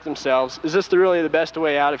stop to ask themselves, is this really the best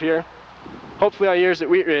way out of here? Hopefully our years at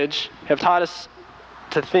Wheat Ridge have taught us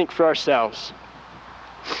to think for ourselves.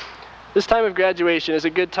 This time of graduation is a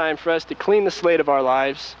good time for us to clean the slate of our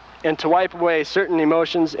lives and to wipe away certain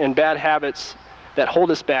emotions and bad habits that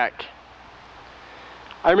hold us back.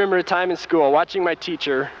 I remember a time in school watching my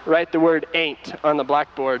teacher write the word ain't on the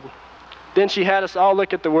blackboard. Then she had us all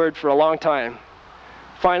look at the word for a long time.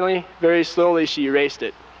 Finally, very slowly, she erased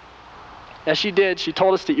it. As she did, she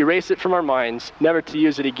told us to erase it from our minds, never to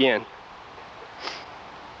use it again.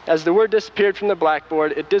 As the word disappeared from the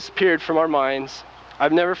blackboard, it disappeared from our minds.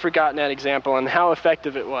 I've never forgotten that example and how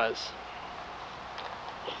effective it was.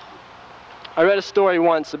 I read a story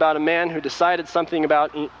once about a man who decided to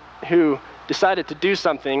do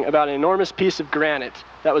something about an enormous piece of granite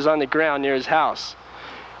that was on the ground near his house.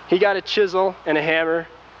 He got a chisel and a hammer,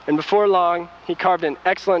 and before long, he carved an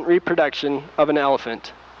excellent reproduction of an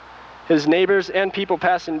elephant. His neighbors and people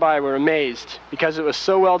passing by were amazed because it was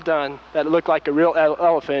so well done that it looked like a real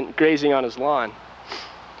elephant grazing on his lawn.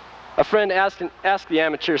 A friend asked the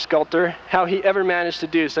amateur sculptor how he ever managed to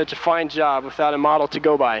do such a fine job without a model to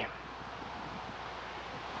go by.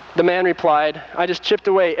 The man replied, "I just chipped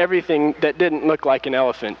away everything that didn't look like an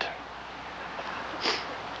elephant."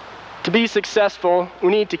 To be successful, we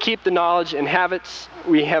need to keep the knowledge and habits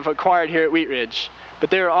we have acquired here at Wheat Ridge, but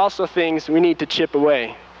there are also things we need to chip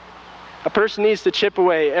away. A person needs to chip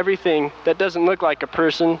away everything that doesn't look like a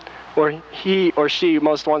person or he or she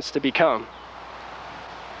most wants to become.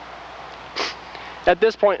 At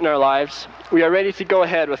this point in our lives, we are ready to go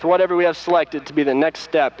ahead with whatever we have selected to be the next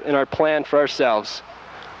step in our plan for ourselves.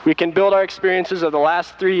 We can build our experiences of the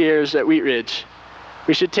last 3 years at Wheat Ridge.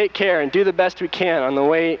 We should take care and do the best we can on the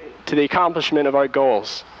way to the accomplishment of our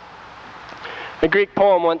goals. A Greek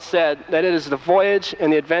poem once said that it is the voyage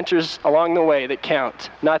and the adventures along the way that count,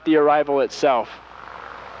 not the arrival itself.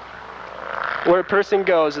 where a person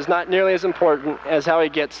goes is not nearly as important as how he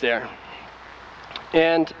gets there.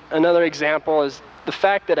 And another example is the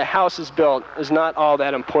fact that a house is built is not all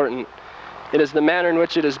that important. It is the manner in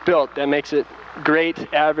which it is built that makes it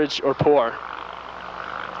great, average, or poor.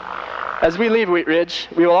 As we leave Wheat Ridge,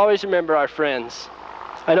 we will always remember our friends.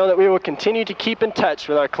 I know that we will continue to keep in touch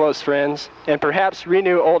with our close friends and perhaps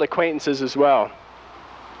renew old acquaintances as well.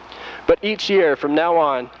 But each year from now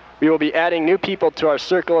on, we will be adding new people to our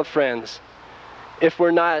circle of friends. If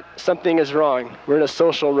we're not, something is wrong. We're in a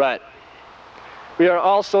social rut. We are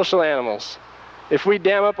all social animals. If we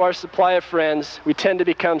dam up our supply of friends, we tend to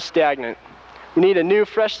become stagnant. We need a new,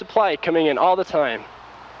 fresh supply coming in all the time.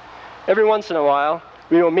 Every once in a while,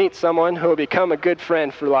 we will meet someone who will become a good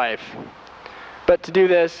friend for life. But to do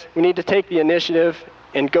this, we need to take the initiative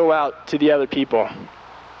and go out to the other people.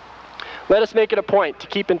 Let us make it a point to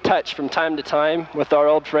keep in touch from time to time with our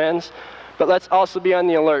old friends, but let's also be on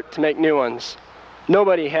the alert to make new ones.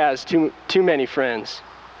 Nobody has too many friends.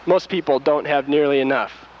 Most people don't have nearly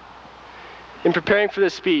enough. In preparing for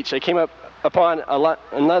this speech, I came upon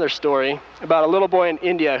another story about a little boy in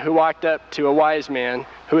India who walked up to a wise man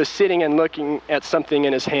who was sitting and looking at something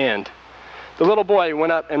in his hand. The little boy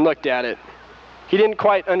went up and looked at it. He didn't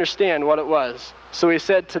quite understand what it was, so he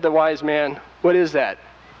said to the wise man, "What is that?"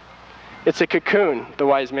 "It's a cocoon," the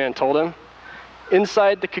wise man told him.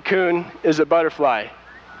 "Inside the cocoon is a butterfly.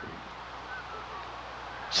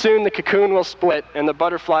 Soon the cocoon will split and the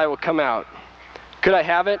butterfly will come out." "Could I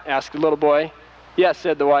have it?" asked the little boy. "Yes,"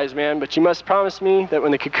 said the wise man, "but you must promise me that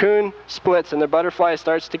when the cocoon splits and the butterfly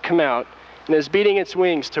starts to come out and is beating its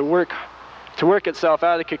wings to work itself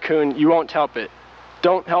out of the cocoon, you won't help it.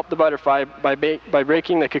 Don't help the butterfly by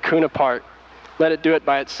breaking the cocoon apart. Let it do it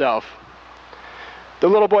by itself." The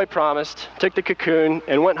little boy promised, took the cocoon,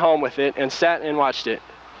 and went home with it and sat and watched it.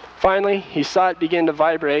 Finally, he saw it begin to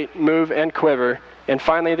vibrate, move, and quiver, and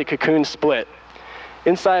finally the cocoon split.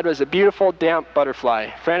 Inside was a beautiful, damp butterfly,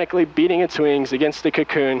 frantically beating its wings against the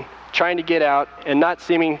cocoon, trying to get out, and not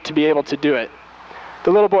seeming to be able to do it. The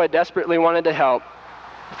little boy desperately wanted to help.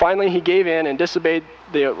 Finally, he gave in and disobeyed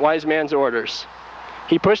the wise man's orders.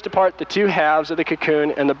 He pushed apart the two halves of the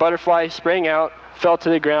cocoon, and the butterfly sprang out, fell to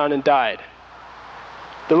the ground, and died.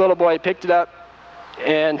 The little boy picked it up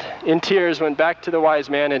and, in tears, went back to the wise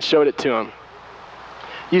man and showed it to him.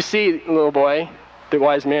 "You see, little boy," the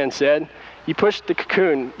wise man said, you pushed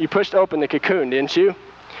open the cocoon, didn't you?"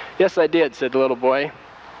 "Yes, I did," said the little boy.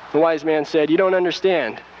 The wise man said, "You don't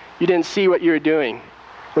understand. You didn't see what you were doing.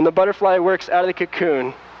 When the butterfly works out of the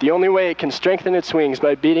cocoon, the only way it can strengthen its wings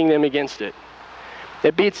by beating them against it.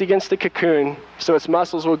 It beats against the cocoon so its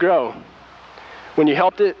muscles will grow. When you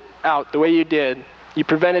helped it out the way you did, you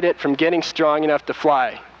prevented it from getting strong enough to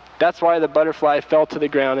fly. That's why the butterfly fell to the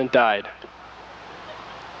ground and died."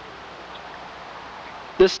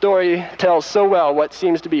 This story tells so well what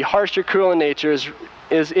seems to be harsh or cruel in nature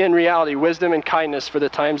is in reality wisdom and kindness for the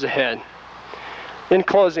times ahead. In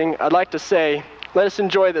closing, I'd like to say, let us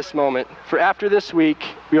enjoy this moment, for after this week,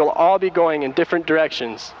 we will all be going in different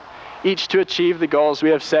directions, each to achieve the goals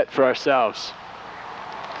we have set for ourselves.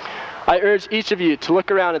 I urge each of you to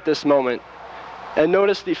look around at this moment and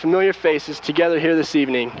notice the familiar faces together here this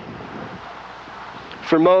evening.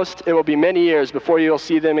 For most, it will be many years before you will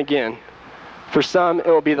see them again. For some, it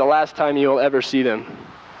will be the last time you will ever see them.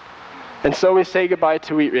 And so we say goodbye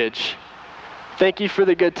to Wheat Ridge. Thank you for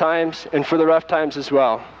the good times and for the rough times as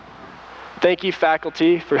well. Thank you,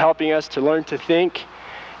 faculty, for helping us to learn to think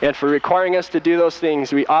and for requiring us to do those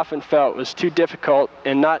things we often felt was too difficult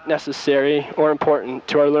and not necessary or important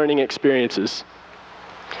to our learning experiences.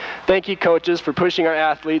 Thank you, coaches, for pushing our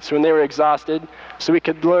athletes when they were exhausted so we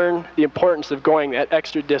could learn the importance of going that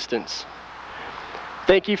extra distance.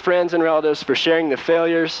 Thank you, friends and relatives, for sharing the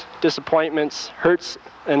failures, disappointments, hurts,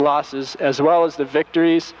 and losses, as well as the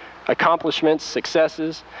victories, accomplishments,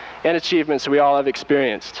 successes, and achievements we all have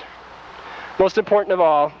experienced. Most important of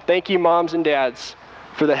all, thank you, moms and dads,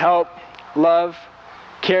 for the help, love,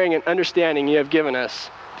 caring, and understanding you have given us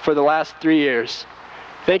for the last 3 years.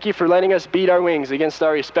 Thank you for letting us beat our wings against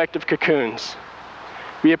our respective cocoons.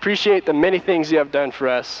 We appreciate the many things you have done for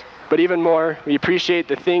us, but even more, we appreciate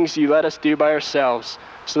the things you let us do by ourselves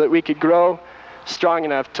so that we could grow strong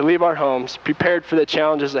enough to leave our homes prepared for the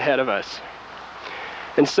challenges ahead of us.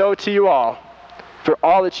 And so to you all, for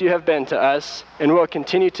all that you have been to us and will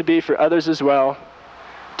continue to be for others as well,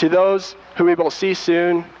 to those who we will see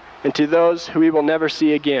soon and to those who we will never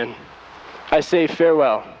see again, I say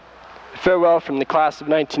farewell. Farewell from the class of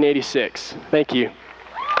 1986. Thank you.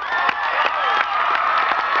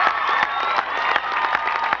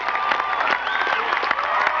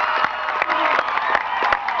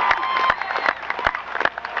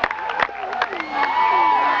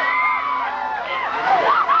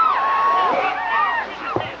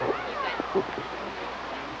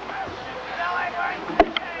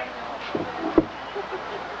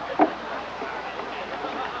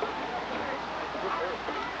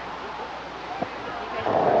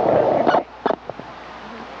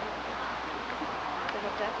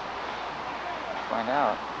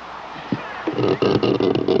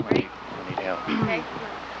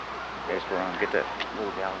 Guys, we're on. Get that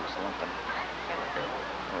little gal who's limping.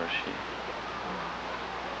 Where is she?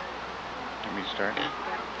 Let me start.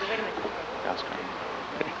 Gal's coming.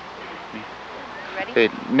 Okay. Me. Ready? Okay.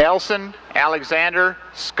 Nelson Alexander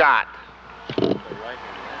Scott.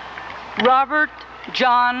 Robert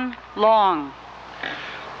John Long.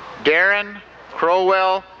 Darren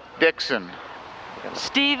Crowell Dixon.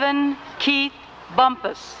 Stephen Keith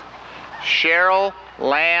Bumpus. Cheryl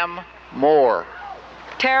Lamb Moore.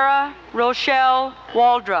 Tara Rochelle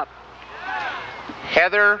Waldrop.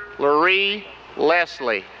 Heather Laree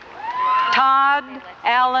Leslie. Todd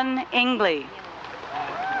Allen Ingley.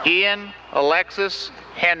 Ian Alexis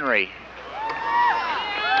Henry.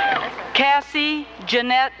 Cassie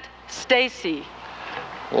Jeanette Stacy.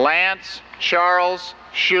 Lance Charles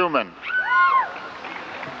Schumann.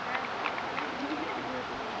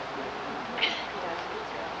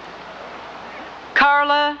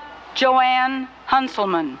 Carla Joanne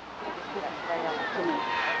Hunselman.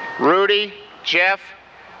 Rudy Jeff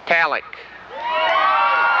Talick.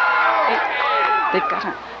 They've got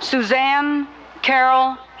her. Suzanne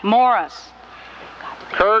Carol Morris.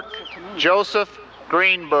 Kirk Joseph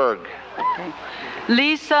Greenberg. Okay.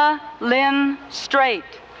 Lisa Lynn Strait.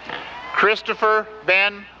 Christopher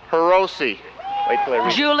Ben Hiroshi. Wait till I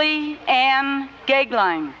read. Julie Ann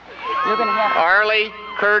Gagline. You're going to have Arlie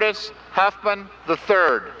Curtis Huffman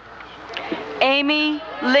III. Amy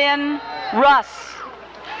Lynn Russ.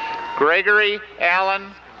 Gregory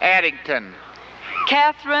Allen Addington.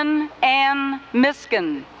 Catherine Ann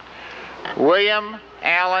Miskin. William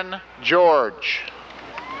Allen George.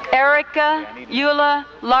 Erica Eula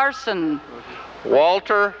Larson.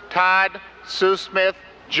 Walter Todd Sue Smith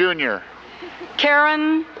Jr.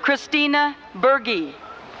 Karen Christina Berge.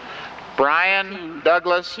 Brian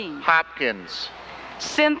Douglas Hopkins.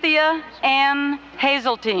 Cynthia Ann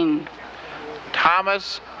Hazeltine.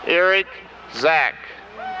 Thomas Eric Zach.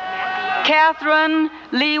 Catherine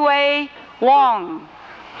Liwei Wong.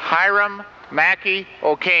 Hiram Mackey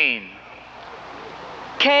O'Kane.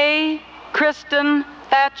 Kay Kristen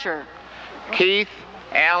Thatcher. Keith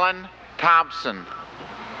Allen Thompson.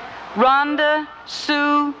 Rhonda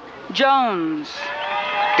Sue Jones.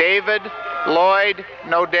 David Lloyd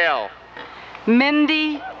Nodell.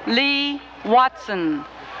 Mindy Lee Watson.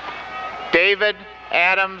 David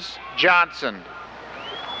Adams Johnson.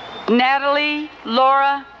 Natalie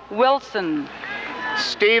Laura Wilson.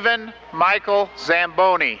 Stephen Michael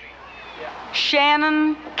Zamboni.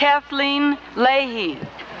 Shannon Kathleen Leahy.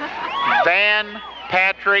 Van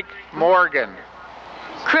Patrick Morgan.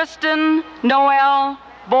 Kristen Noel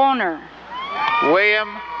Boner. William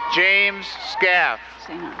James Scaff.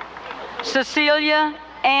 Cecilia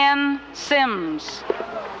Ann Sims.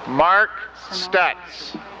 Mark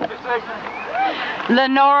Stutz.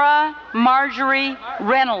 Lenora Marjorie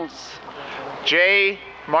Reynolds. J.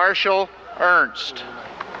 Marshall Ernst.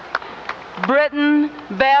 Britton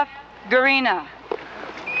Beth Garina.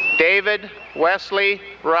 David Wesley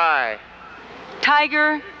Rye.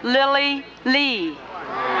 Tiger Lily Lee.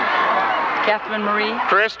 Catherine Marie.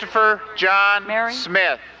 Christopher John Mary.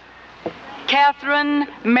 Smith. Catherine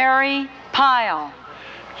Mary Pyle.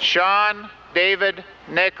 Sean David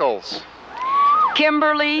Nichols.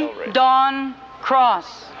 Kimberly Dawn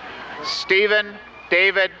Cross. Stephen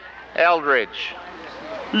David Eldridge.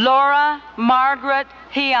 Laura Margaret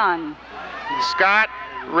Heon. Scott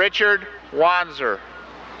Richard Wanzer.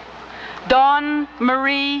 Dawn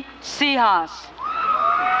Marie Seahas.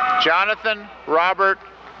 Jonathan Robert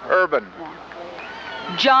Urban.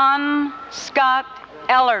 John Scott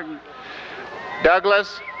Ellard.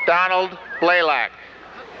 Douglas Donald Blaylock.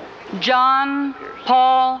 John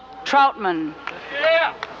Paul Troutman.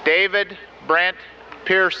 David Brent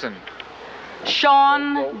Pearson.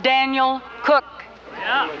 Sean Daniel Cook.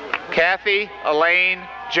 Kathy Elaine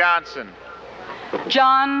Johnson.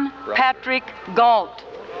 John Patrick Galt.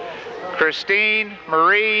 Christine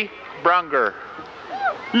Marie Brunger.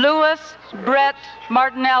 Louis Brett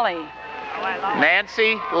Martinelli.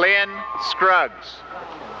 Nancy Lynn Scruggs.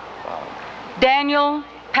 Daniel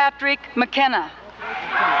Patrick McKenna.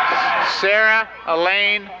 Sarah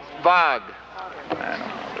Elaine Vog.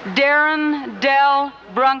 Darren Dell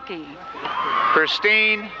Brunke.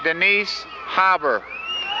 Christine Denise Haber.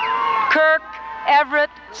 Kirk Everett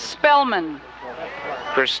Spellman.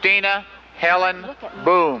 Christina Helen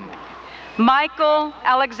Boom. Michael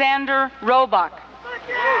Alexander Roebuck.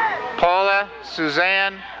 Paula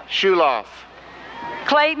Suzanne Shuloff.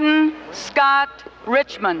 Clayton Scott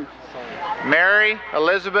Richmond. Mary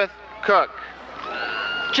Elizabeth Cook.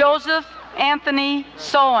 Joseph Anthony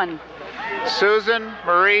Sowen. Susan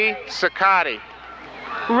Marie Sicati.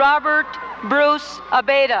 Robert Bruce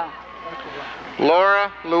Abeda.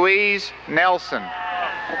 Laura Louise Nelson.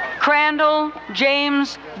 Crandall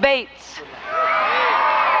James Bates.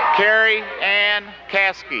 Carrie Ann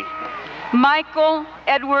Caskey. Michael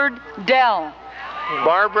Edward Dell.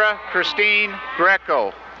 Barbara Christine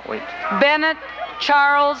Greco. Bennett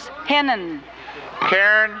Charles Hennon.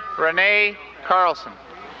 Karen Renee Carlson.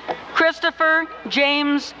 Christopher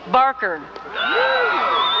James Barker.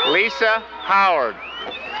 Lisa Howard.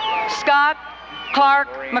 Scott Clark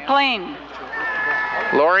McLean.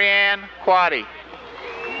 Lorianne Quaddy.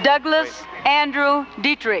 Douglas Andrew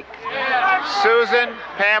Dietrich. Susan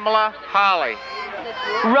Pamela Holly.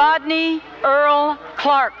 Rodney Earl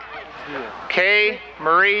Clark. Kay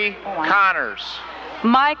Marie Connors.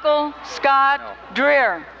 Michael Scott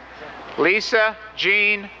Dreer. Lisa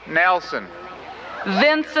Jean Nelson.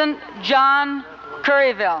 Vincent John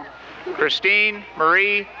Curryville. Christine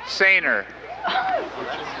Marie Sainer.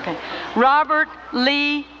 Robert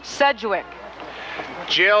Lee Sedgwick.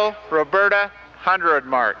 Jill Roberta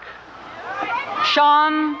Hundredmark.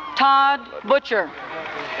 Sean Todd Butcher.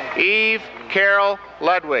 Eve Carol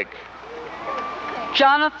Ludwig.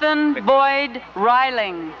 Jonathan Boyd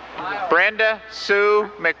Reiling. Brenda Sue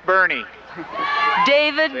McBurney.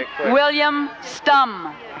 David William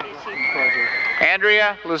Stum.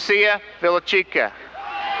 Andrea Lucia Villachica.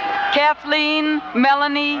 Kathleen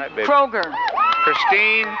Melanie Kroger.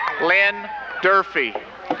 Christine Lynn Durfee.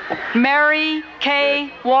 Mary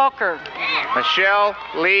K. Walker. Michelle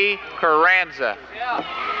Lee Carranza.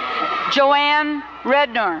 Joanne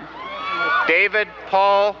Rednor. David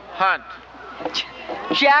Paul Hunt.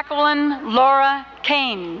 Jacqueline Laura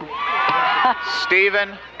Kane.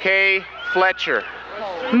 Stephen K. Fletcher.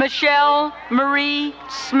 Michelle Marie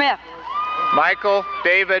Smith. Michael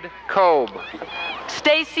David Cobe.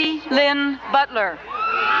 Stacy Lynn Butler.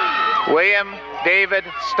 William David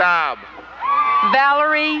Staub.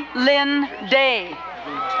 Valerie Lynn Day.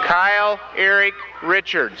 Kyle Eric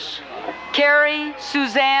Richards. Carrie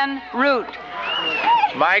Suzanne Root.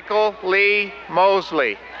 Michael Lee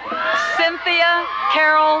Mosley. Cynthia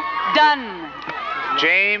Carol Dunn.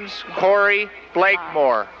 James Corey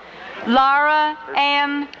Blakemore. Lara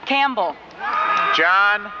Ann Campbell.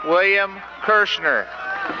 John William Kirshner.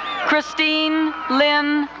 Christine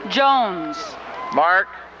Lynn Jones. Mark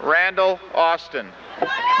Randall Austin.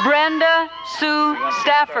 Brenda Sue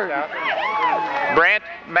Stafford. Brent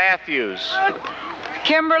Matthews.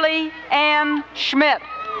 Kimberly Ann Schmidt.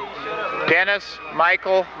 Dennis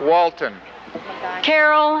Michael Walton.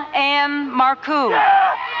 Carol Ann Marcoux.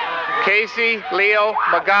 Casey Leo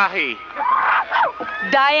McGaughy.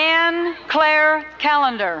 Diane Claire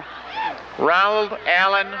Callender. Ronald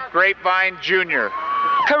Allen Grapevine Jr.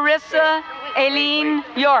 Carissa Aileen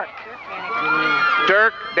York.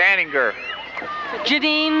 Dirk Danninger.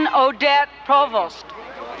 Janine Odette Provost.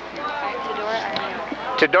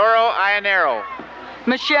 Tedoro Ionero.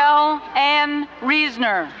 Michelle Ann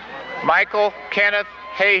Reesner. Michael Kenneth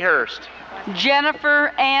Hayhurst.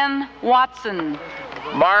 Jennifer Ann Watson.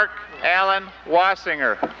 Mark Allen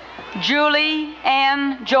Wassinger. Julie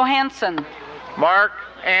Ann Johansson. Mark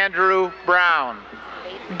Andrew Brown.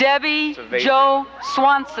 Debbie Joe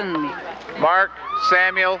Swanson. Mark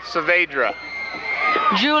Samuel Saavedra.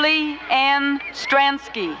 Julie Ann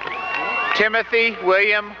Stransky. Timothy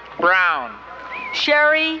William Brown.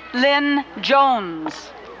 Sherry Lynn Jones.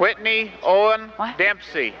 Whitney Owen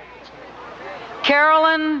Dempsey.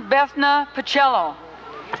 Carolyn Bethna Pacello.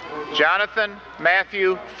 Jonathan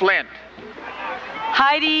Matthew Flint.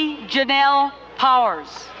 Heidi Janelle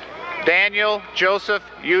Powers. Daniel Joseph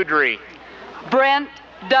Udry. Brent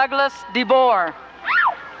Douglas DeBoer.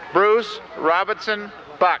 Bruce Robinson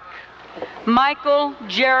Buck. Michael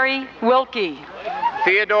Jerry Wilkie.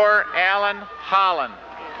 Theodore Allen Holland.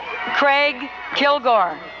 Craig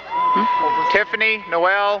Kilgore. Tiffany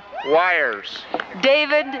Noel Wires.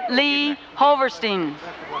 David Lee Hoverstein.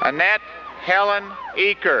 Annette Helen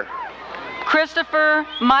Eaker. Christopher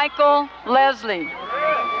Michael Leslie.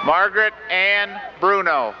 Margaret Ann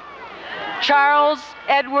Bruno. Charles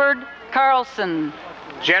Edward Carlson.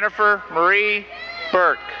 Jennifer Marie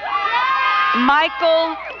Burke.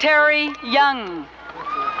 Michael Terry Young.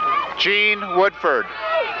 Jean Woodford.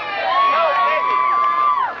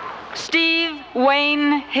 Steve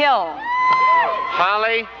Wayne Hill.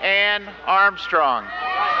 Holly Ann Armstrong.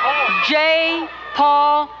 J.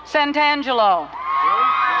 Paul Santangelo.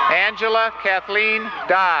 Angela Kathleen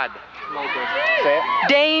Dodd.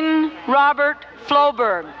 Dane Robert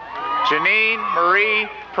Floberg. Janine Marie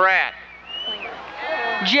Pratt.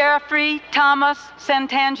 Jeffrey Thomas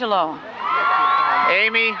Santangelo.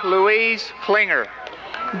 Amy Louise Klinger.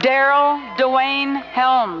 Daryl Dwayne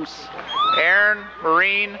Helms. Aaron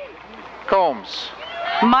Marine Combs.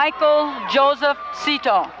 Michael Joseph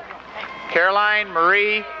Cito. Caroline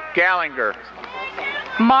Marie Gallinger.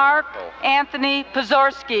 Mark Anthony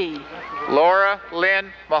Pazorski. Laura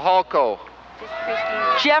Lynn Mahalko.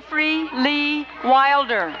 Jeffrey Lee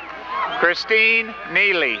Wilder. Christine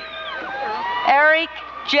Neely. Eric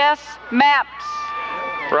Jess Maps.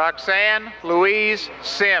 Roxanne Louise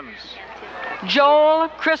Sims. Joel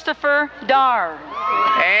Christopher Dar.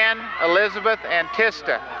 Anne Elizabeth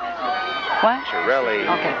Antista. What? Shirelli.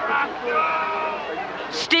 Okay.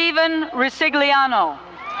 Stephen Risigliano.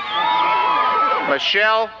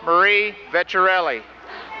 Michelle Marie Vecchiarelli.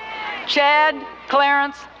 Chad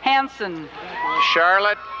Clarence Hansen.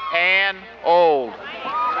 Charlotte Ann Old.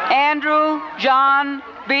 Andrew John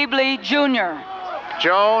Beebley Jr.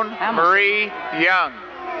 Joan Marie Young.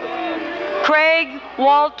 Craig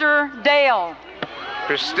Walter Dale.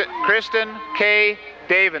 Kristen K.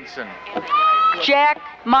 Davidson. Jack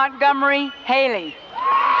Montgomery Haley.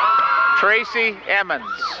 Tracy Emmons.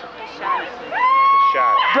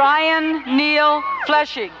 Brian Neal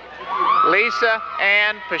Fleshig. Lisa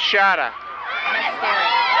Ann Pashada.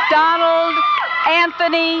 Donald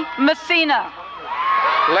Anthony Messina.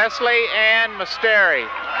 Leslie Ann Masteri.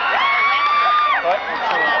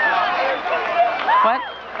 What?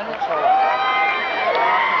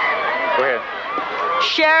 Go ahead.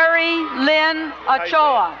 Sherry Lynn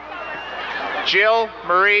Ochoa. Jill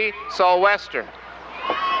Marie Solwester.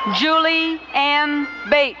 Julie Ann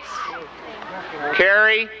Bates.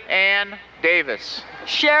 Carrie Ann Davis.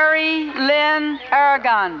 Sherry Lynn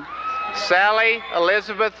Aragon. Sally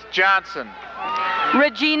Elizabeth Johnson.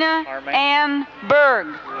 Regina Ann Berg.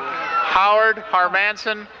 Howard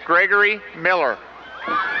Harmanson Gregory Miller.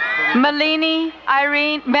 Melanie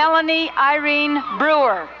Irene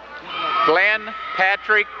Brewer. Glenn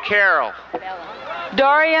Patrick Carroll.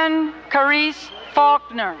 Dorian Carice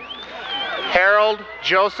Faulkner. Harold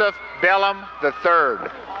Joseph Bellum III.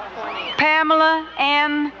 Pamela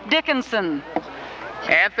Ann Dickinson.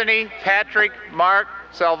 Anthony Patrick Mark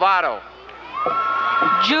Salvato.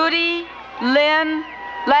 Judy Lynn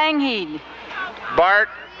Langheed. Bart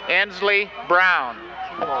Ensley Brown.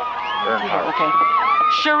 Okay.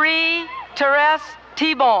 Cherie Therese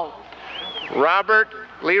Thibault. Robert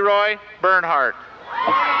Leroy Bernhardt.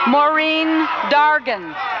 Maureen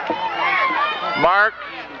Dargan. Mark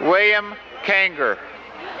William Kanger.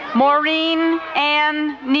 Maureen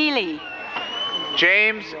Ann Neely.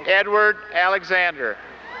 James Edward Alexander.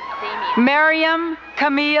 Miriam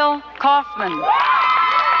Camille Kaufman.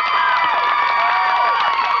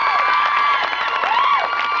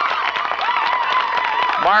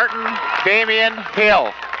 Martin Damian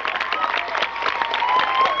Hill.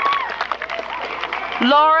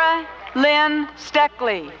 Laura Lynn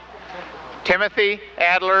Steckley. Timothy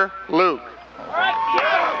Adler Luke.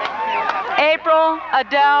 April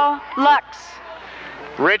Adele Lux.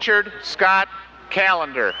 Richard Scott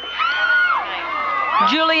Callender.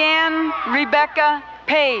 Julianne Rebecca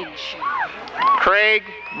Page. Craig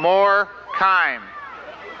Moore Kime.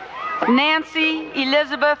 Nancy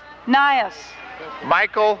Elizabeth Nias.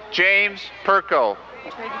 Michael James Perko.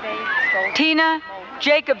 Tina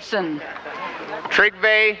Jacobson.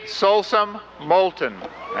 Trigve Solsom Moulton.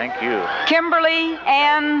 Thank you. Kimberly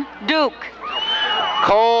Ann Duke.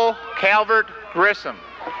 Cole Calvert Grissom.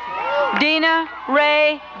 Dina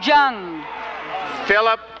Ray Jung.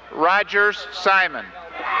 Philip Rogers Simon.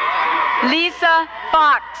 Lisa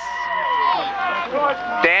Fox.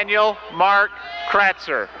 Daniel Mark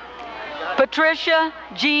Kratzer. Patricia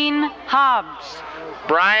Jean Hobbs.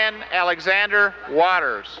 Brian Alexander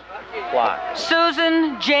Waters.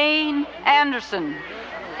 Susan Jane Anderson.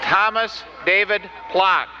 Thomas David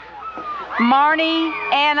Plock. Marnie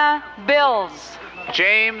Anna Bills.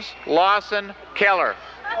 James Lawson Keller.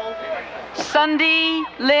 Sunday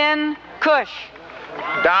Lynn Cush.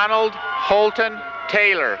 Donald Holton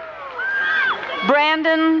Taylor.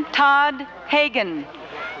 Brandon Todd Hagan.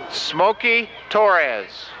 Smokey Torres.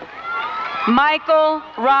 Michael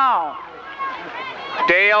Rao.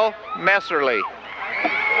 Dale Messerly.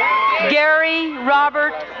 Gary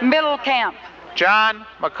Robert Middlecamp. John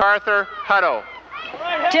MacArthur Hutto.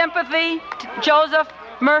 Timothy Joseph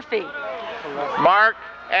Murphy. Mark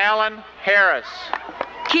Allen Harris.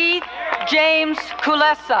 Keith James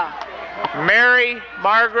Kulesa. Mary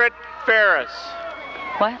Margaret Ferris.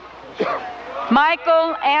 What?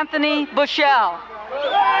 Michael Anthony Bushell.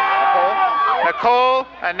 Nicole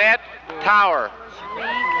Annette Tower.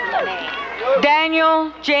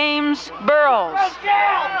 Daniel James Burrows.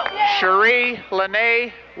 Cherie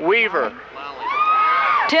Lene Weaver.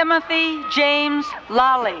 Timothy James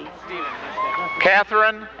Lally.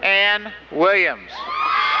 Catherine Ann Williams.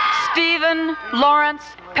 Stephen Lawrence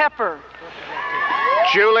Pepper.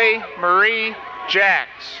 Julie Marie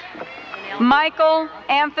Jacks. Michael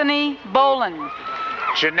Anthony Boland.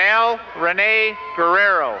 Janelle Renee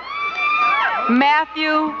Guerrero.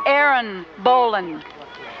 Matthew Aaron Boland.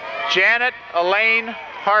 Janet Elaine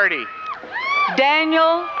Hardy.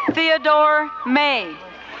 Daniel Theodore May.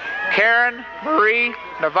 Karen Marie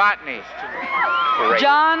Novotny.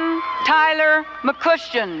 John Tyler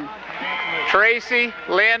McCushton. Tracy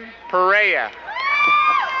Lynn Perea.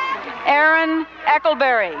 Aaron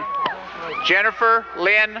Eckleberry. Jennifer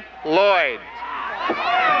Lynn Lloyd.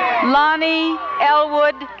 Lonnie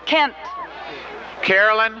Elwood Kent.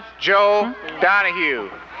 Carolyn Joe Donahue.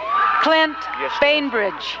 Clint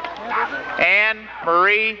Bainbridge. Anne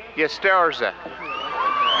Marie Yestorza.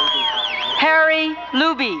 Harry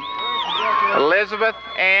Luby. Elizabeth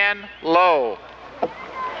Ann Lowe.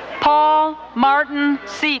 Paul Martin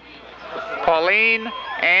Seep. Pauline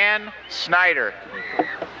Ann Snyder.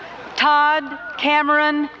 Todd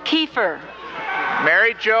Cameron Kiefer.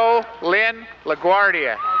 Mary Jo Lynn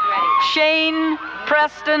LaGuardia. Shane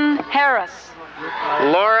Preston Harris.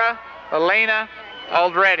 Laura Elena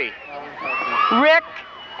Aldretti. Rick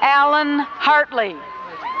Allen Hartley.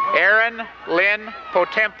 Aaron Lynn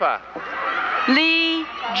Potempa. Lee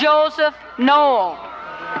Joseph Noel.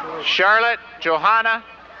 Charlotte Johanna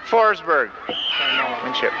Forsberg.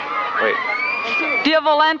 Winship. Wait.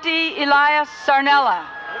 Diavolenti Elias Sarnella.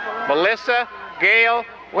 Melissa Gail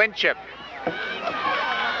Winship.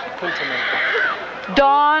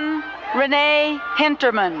 Dawn Renee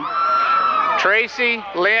Hinterman. Tracy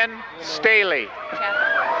Lynn Staley.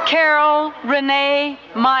 Carol Renee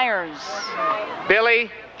Myers.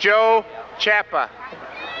 Billy Joe Chappa.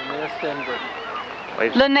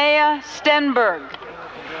 Linnea Stenberg.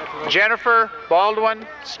 Jennifer Baldwin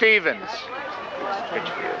Stevens.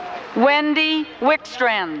 Wendy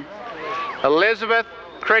Wickstrand. Elizabeth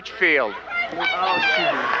Critchfield.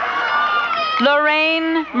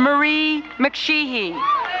 Lorraine Marie McSheehy.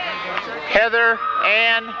 Heather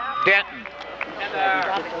Ann Denton.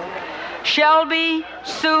 Shelby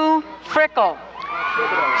Sue Frickle.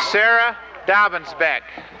 Sarah Dobbensbeck.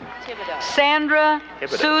 Sandra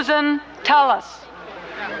Susan Tullis.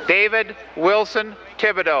 David Wilson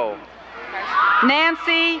Thibodeau.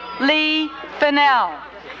 Nancy Lee Fennell.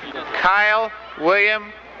 Kyle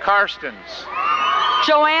William Karstens.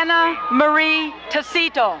 Joanna Marie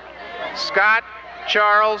Tacito. Scott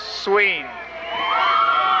Charles Sween.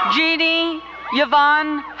 Jeannie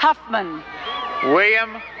Yvonne Huffman.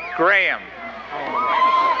 William Graham.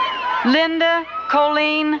 Linda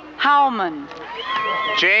Colleen Howman.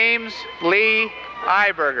 James Lee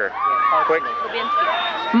Iberger. Quick.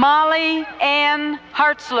 Molly Ann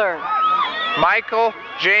Hartzler. Michael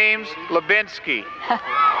James Lubinsky.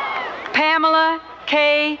 Pamela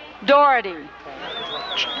K. Doherty.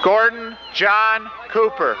 Gordon John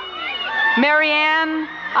Cooper. Marianne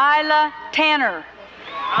Isla Tanner.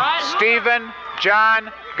 Stephen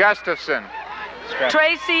John Gustafson.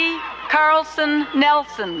 Tracy Carlson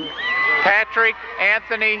Nelson. Patrick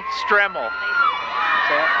Anthony Stremmel.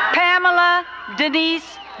 Pamela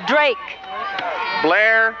Denise Drake.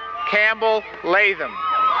 Blair Campbell Latham.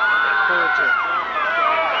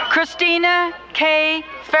 Christina K.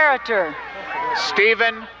 Ferreter.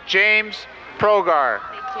 Stephen James Progar.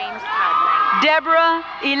 Deborah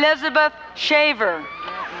Elizabeth Shaver.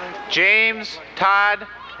 James Todd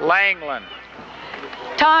Langland.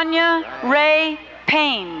 Tanya Ray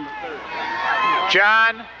Payne.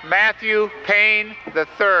 John Matthew Payne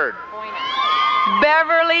III.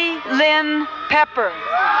 Beverly Lynn Pepper.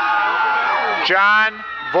 John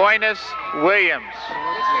Voynus Williams.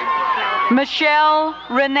 Michelle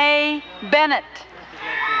Renee Bennett.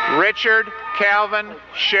 Richard Calvin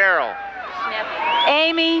Sherrill.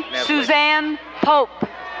 Amy Suzanne Pope.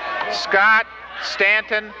 Scott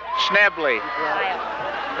Stanton Schnebley.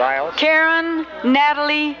 Karen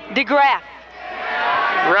Natalie DeGraff.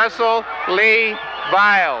 Russell Lee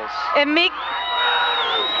Biles.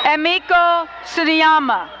 Emiko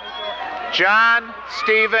Tsuriyama. John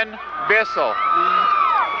Stephen Bissell.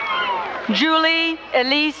 Julie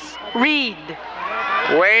Elise Reed.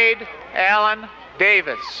 Wade Allen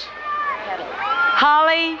Davis.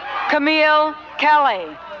 Holly Camille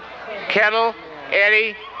Kelly. Kettle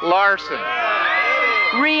Eddie Larson.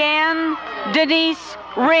 Rianne Denise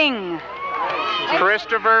Ring.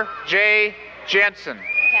 Christopher J. Jensen.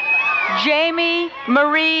 Jamie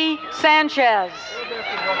Marie Sanchez.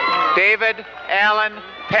 David Allen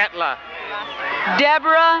Petla.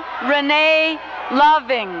 Deborah Renee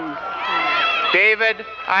Loving. David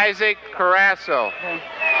Isaac Carasso.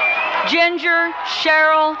 Ginger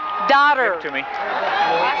Cheryl Dotter. Give it to me.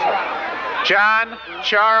 John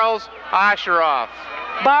Charles Osheroff.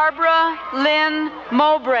 Barbara Lynn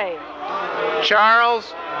Mowbray.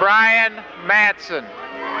 Charles Brian Matson.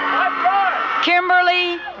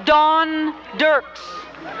 Kimberly Dawn Dirks.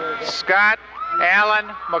 Scott Allen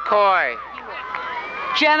McCoy.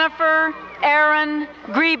 Jennifer Aaron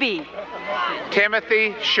Grebe.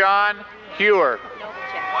 Timothy Sean Hewer.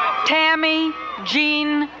 Tammy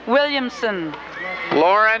Jean Williamson.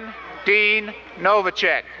 Lauren Dean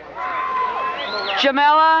Novacek.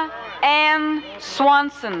 Jamela Ann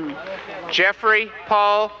Swanson. Jeffrey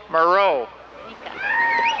Paul Moreau.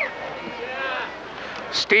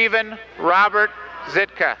 Stephen Robert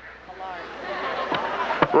Zitka.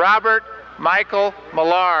 Robert Michael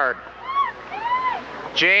Millard.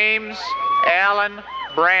 James Allen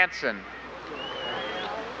Branson.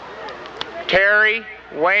 Terry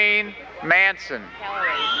Wayne Manson.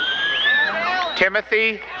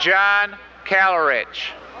 Timothy John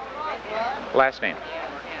Callerich. Last name.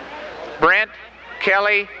 Brent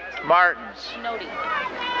Kelly Martins.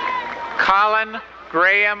 Colin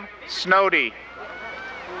Graham Snowdy.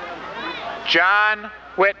 John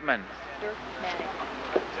Whitman.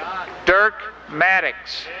 Dirk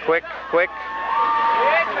Maddox. Quick, quick.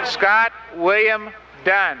 Scott William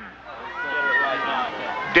Dunn.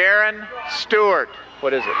 Darren Stewart.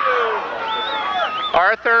 What is it?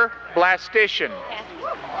 Arthur Blastician.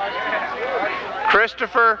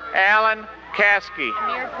 Christopher Allen Caskey.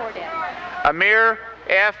 Amir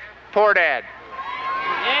F. Pordad.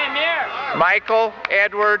 Michael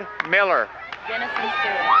Edward Miller.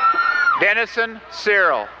 Dennison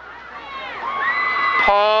Cyril.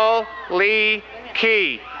 Paul Lee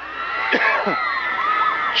Key.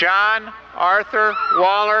 John Arthur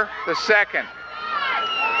Waller II.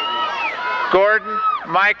 Gordon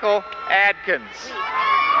Michael Adkins.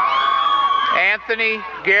 Anthony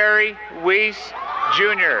Gary Weiss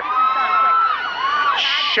Jr.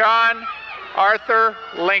 Sean Arthur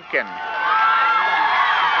Lincoln.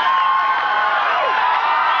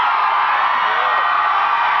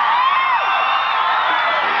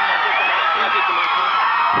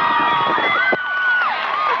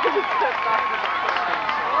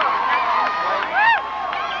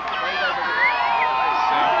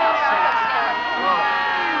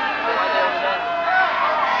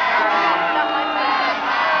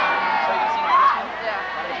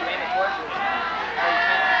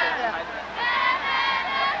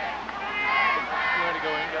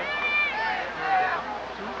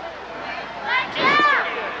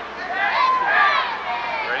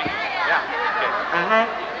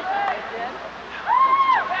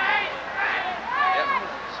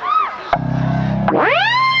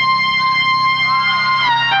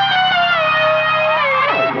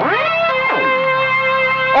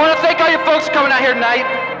 Coming out here tonight.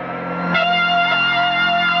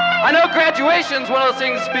 I know graduation's one of those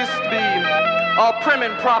things supposed to be all prim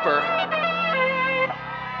and proper.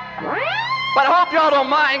 But I hope y'all don't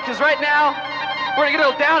mind, because right now, we're gonna get a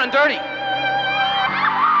little down and dirty.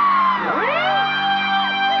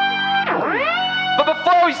 But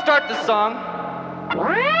before we start this song,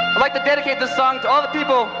 I'd like to dedicate this song to all the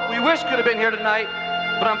people we wish could have been here tonight,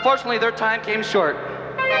 but unfortunately their time came short.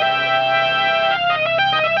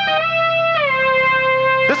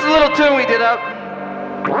 This is a little tune we did up.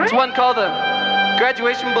 It's one called the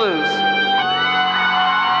Graduation Blues.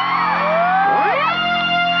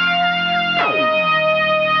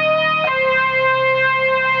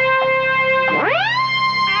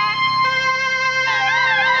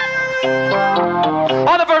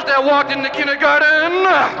 On the first day I walked into kindergarten,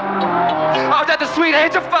 I was at the sweet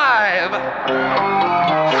age of 5.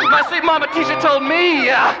 My sweet mama teacher told me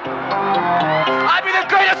I'd be the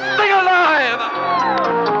greatest thing alive.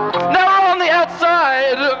 Now we're on the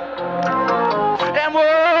outside, and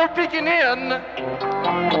we're peeking in.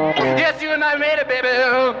 Yes, you and I made it, baby,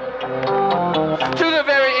 to the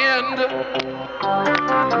very end.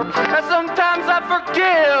 And sometimes I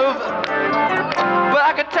forgive, but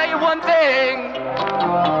I can tell you one thing,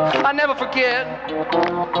 I never forget.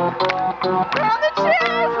 On the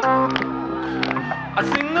chairs. I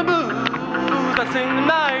sing the blues, I sing the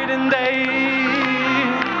night and day.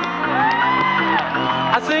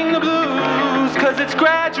 I sing the blues 'cause it's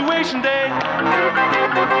graduation day.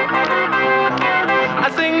 I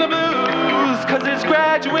sing the blues 'cause it's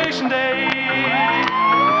graduation day.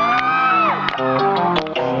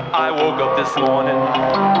 I woke up this morning,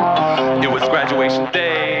 it was graduation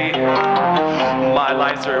day. My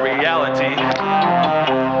life's a reality,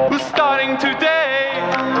 was starting today.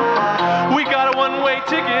 We got a one-way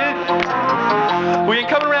ticket, we ain't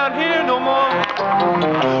coming around here no more.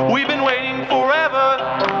 We've been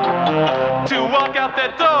to walk out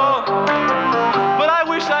that door. But I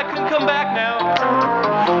wish I could come back now,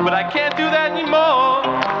 but I can't do that anymore.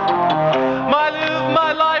 I live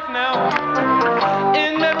my life now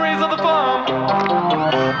in memories of the farm.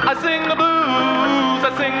 I sing the blues,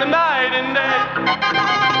 I sing the night and day.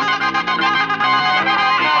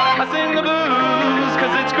 I sing the blues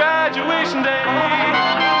 'cause it's graduation day.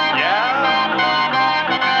 Yeah.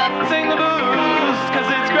 I sing the blues 'cause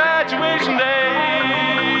it's graduation day.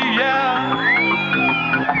 Yeah.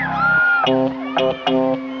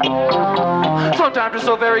 Sometimes it's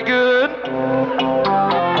so very good.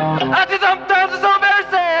 Sometimes it's so very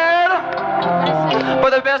sad.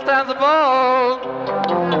 But the best times of all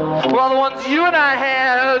were all the ones you and I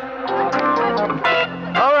had.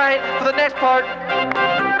 All right, for the next part,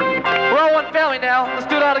 we're all one family now. Let's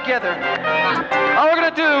do it all together. All we're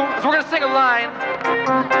gonna do is we're gonna sing a line.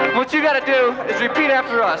 What you gotta do is repeat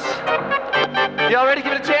after us. Y'all ready?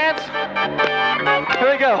 Give it a chance?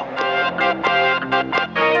 Here we go.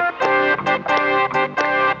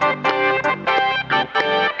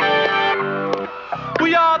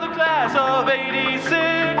 We are the class of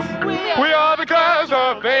 86. We are the class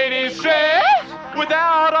of 86.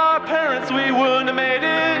 Without our parents, we wouldn't have made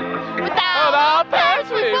it. Without our parents,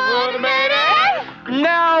 we wouldn't have made it.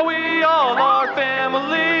 Now we all are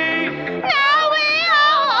family. Now we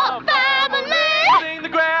all are family. Sing the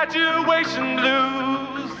graduation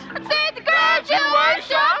blues. Sing the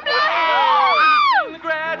graduation blues. Sing the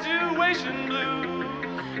graduation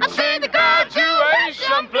blues. Sing the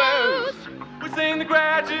graduation blues. We sing the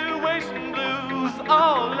graduation blues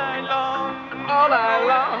all night long. All night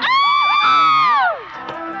long.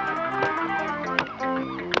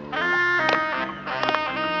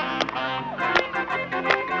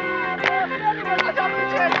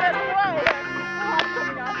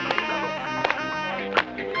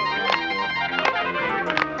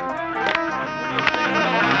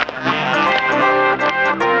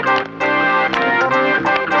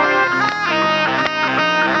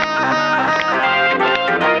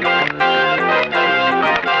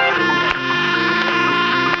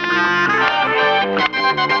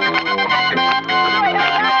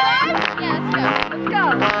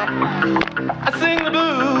 I sing the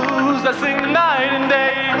blues, I sing the night and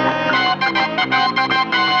day.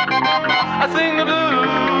 I sing the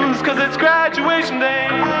blues 'cause it's graduation day.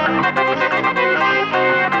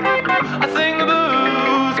 I sing the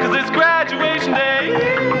blues 'cause it's graduation day.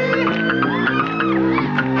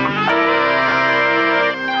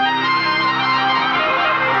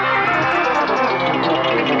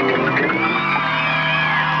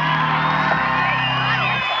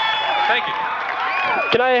 Thank you.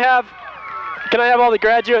 Can I have all the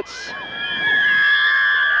graduates?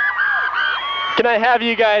 Can I have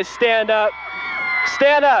you guys stand up?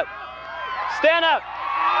 Stand up. Stand up.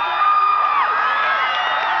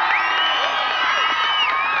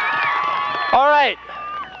 All right.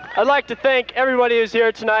 I'd like to thank everybody who's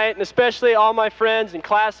here tonight, and especially all my friends and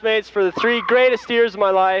classmates for the 3 greatest years of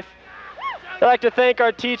my life. I'd like to thank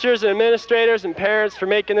our teachers and administrators and parents for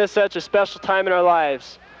making this such a special time in our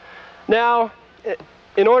lives. Now,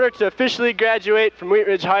 in order to officially graduate from Wheat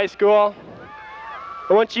Ridge High School,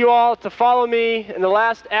 I want you all to follow me in the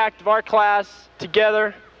last act of our class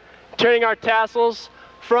together, turning our tassels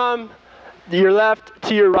from your left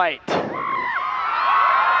to your right.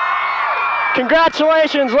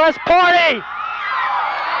 Congratulations, let's party!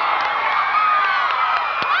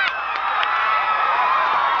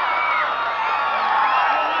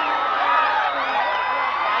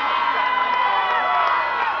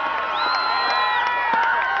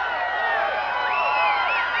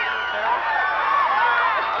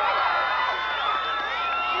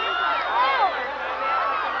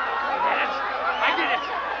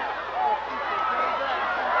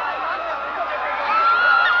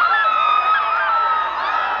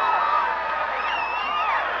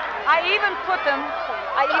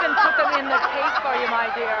 I even put them in the case for you, my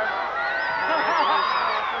dear.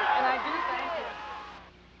 And I do thank you.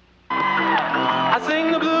 I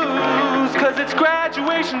sing the blues 'cause it's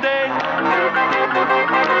graduation day.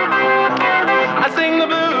 I sing the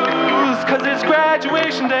blues 'cause it's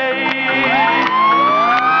graduation day.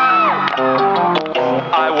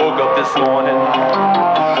 I woke up this morning,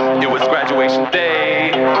 it was graduation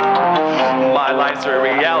day. My life's a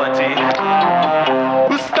reality,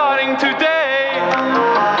 was starting today.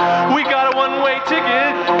 We got a one-way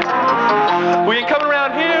ticket, we ain't coming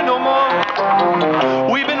around here no more.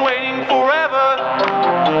 We've been waiting forever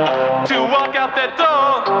to walk out that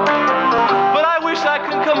door. But I wish I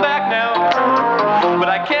could come back now, but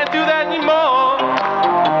I can't do that anymore.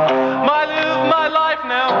 I live my life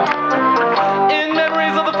now in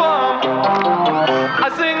memories of the farm.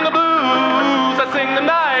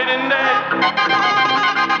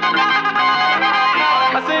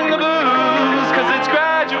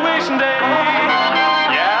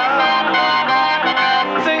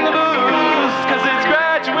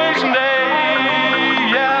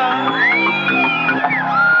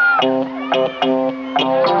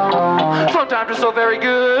 times are so very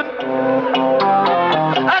good.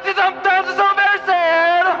 Actually, sometimes are so very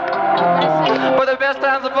sad. But the best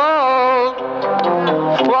times of all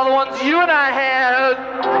were all the ones you and I had.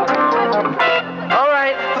 All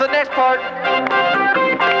right, for the next part,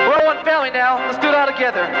 we're all one family now. Let's do it all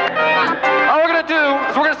together. All we're gonna do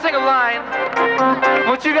is we're gonna sing a line.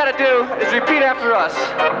 What you gotta do is repeat after us.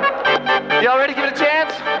 Y'all ready? Give it a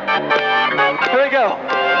chance? Here we go.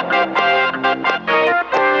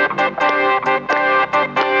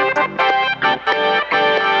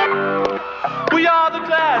 We are the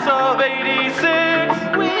class of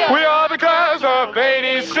 86. We are the class of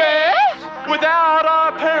 86. Without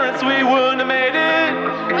our parents, we wouldn't have made it.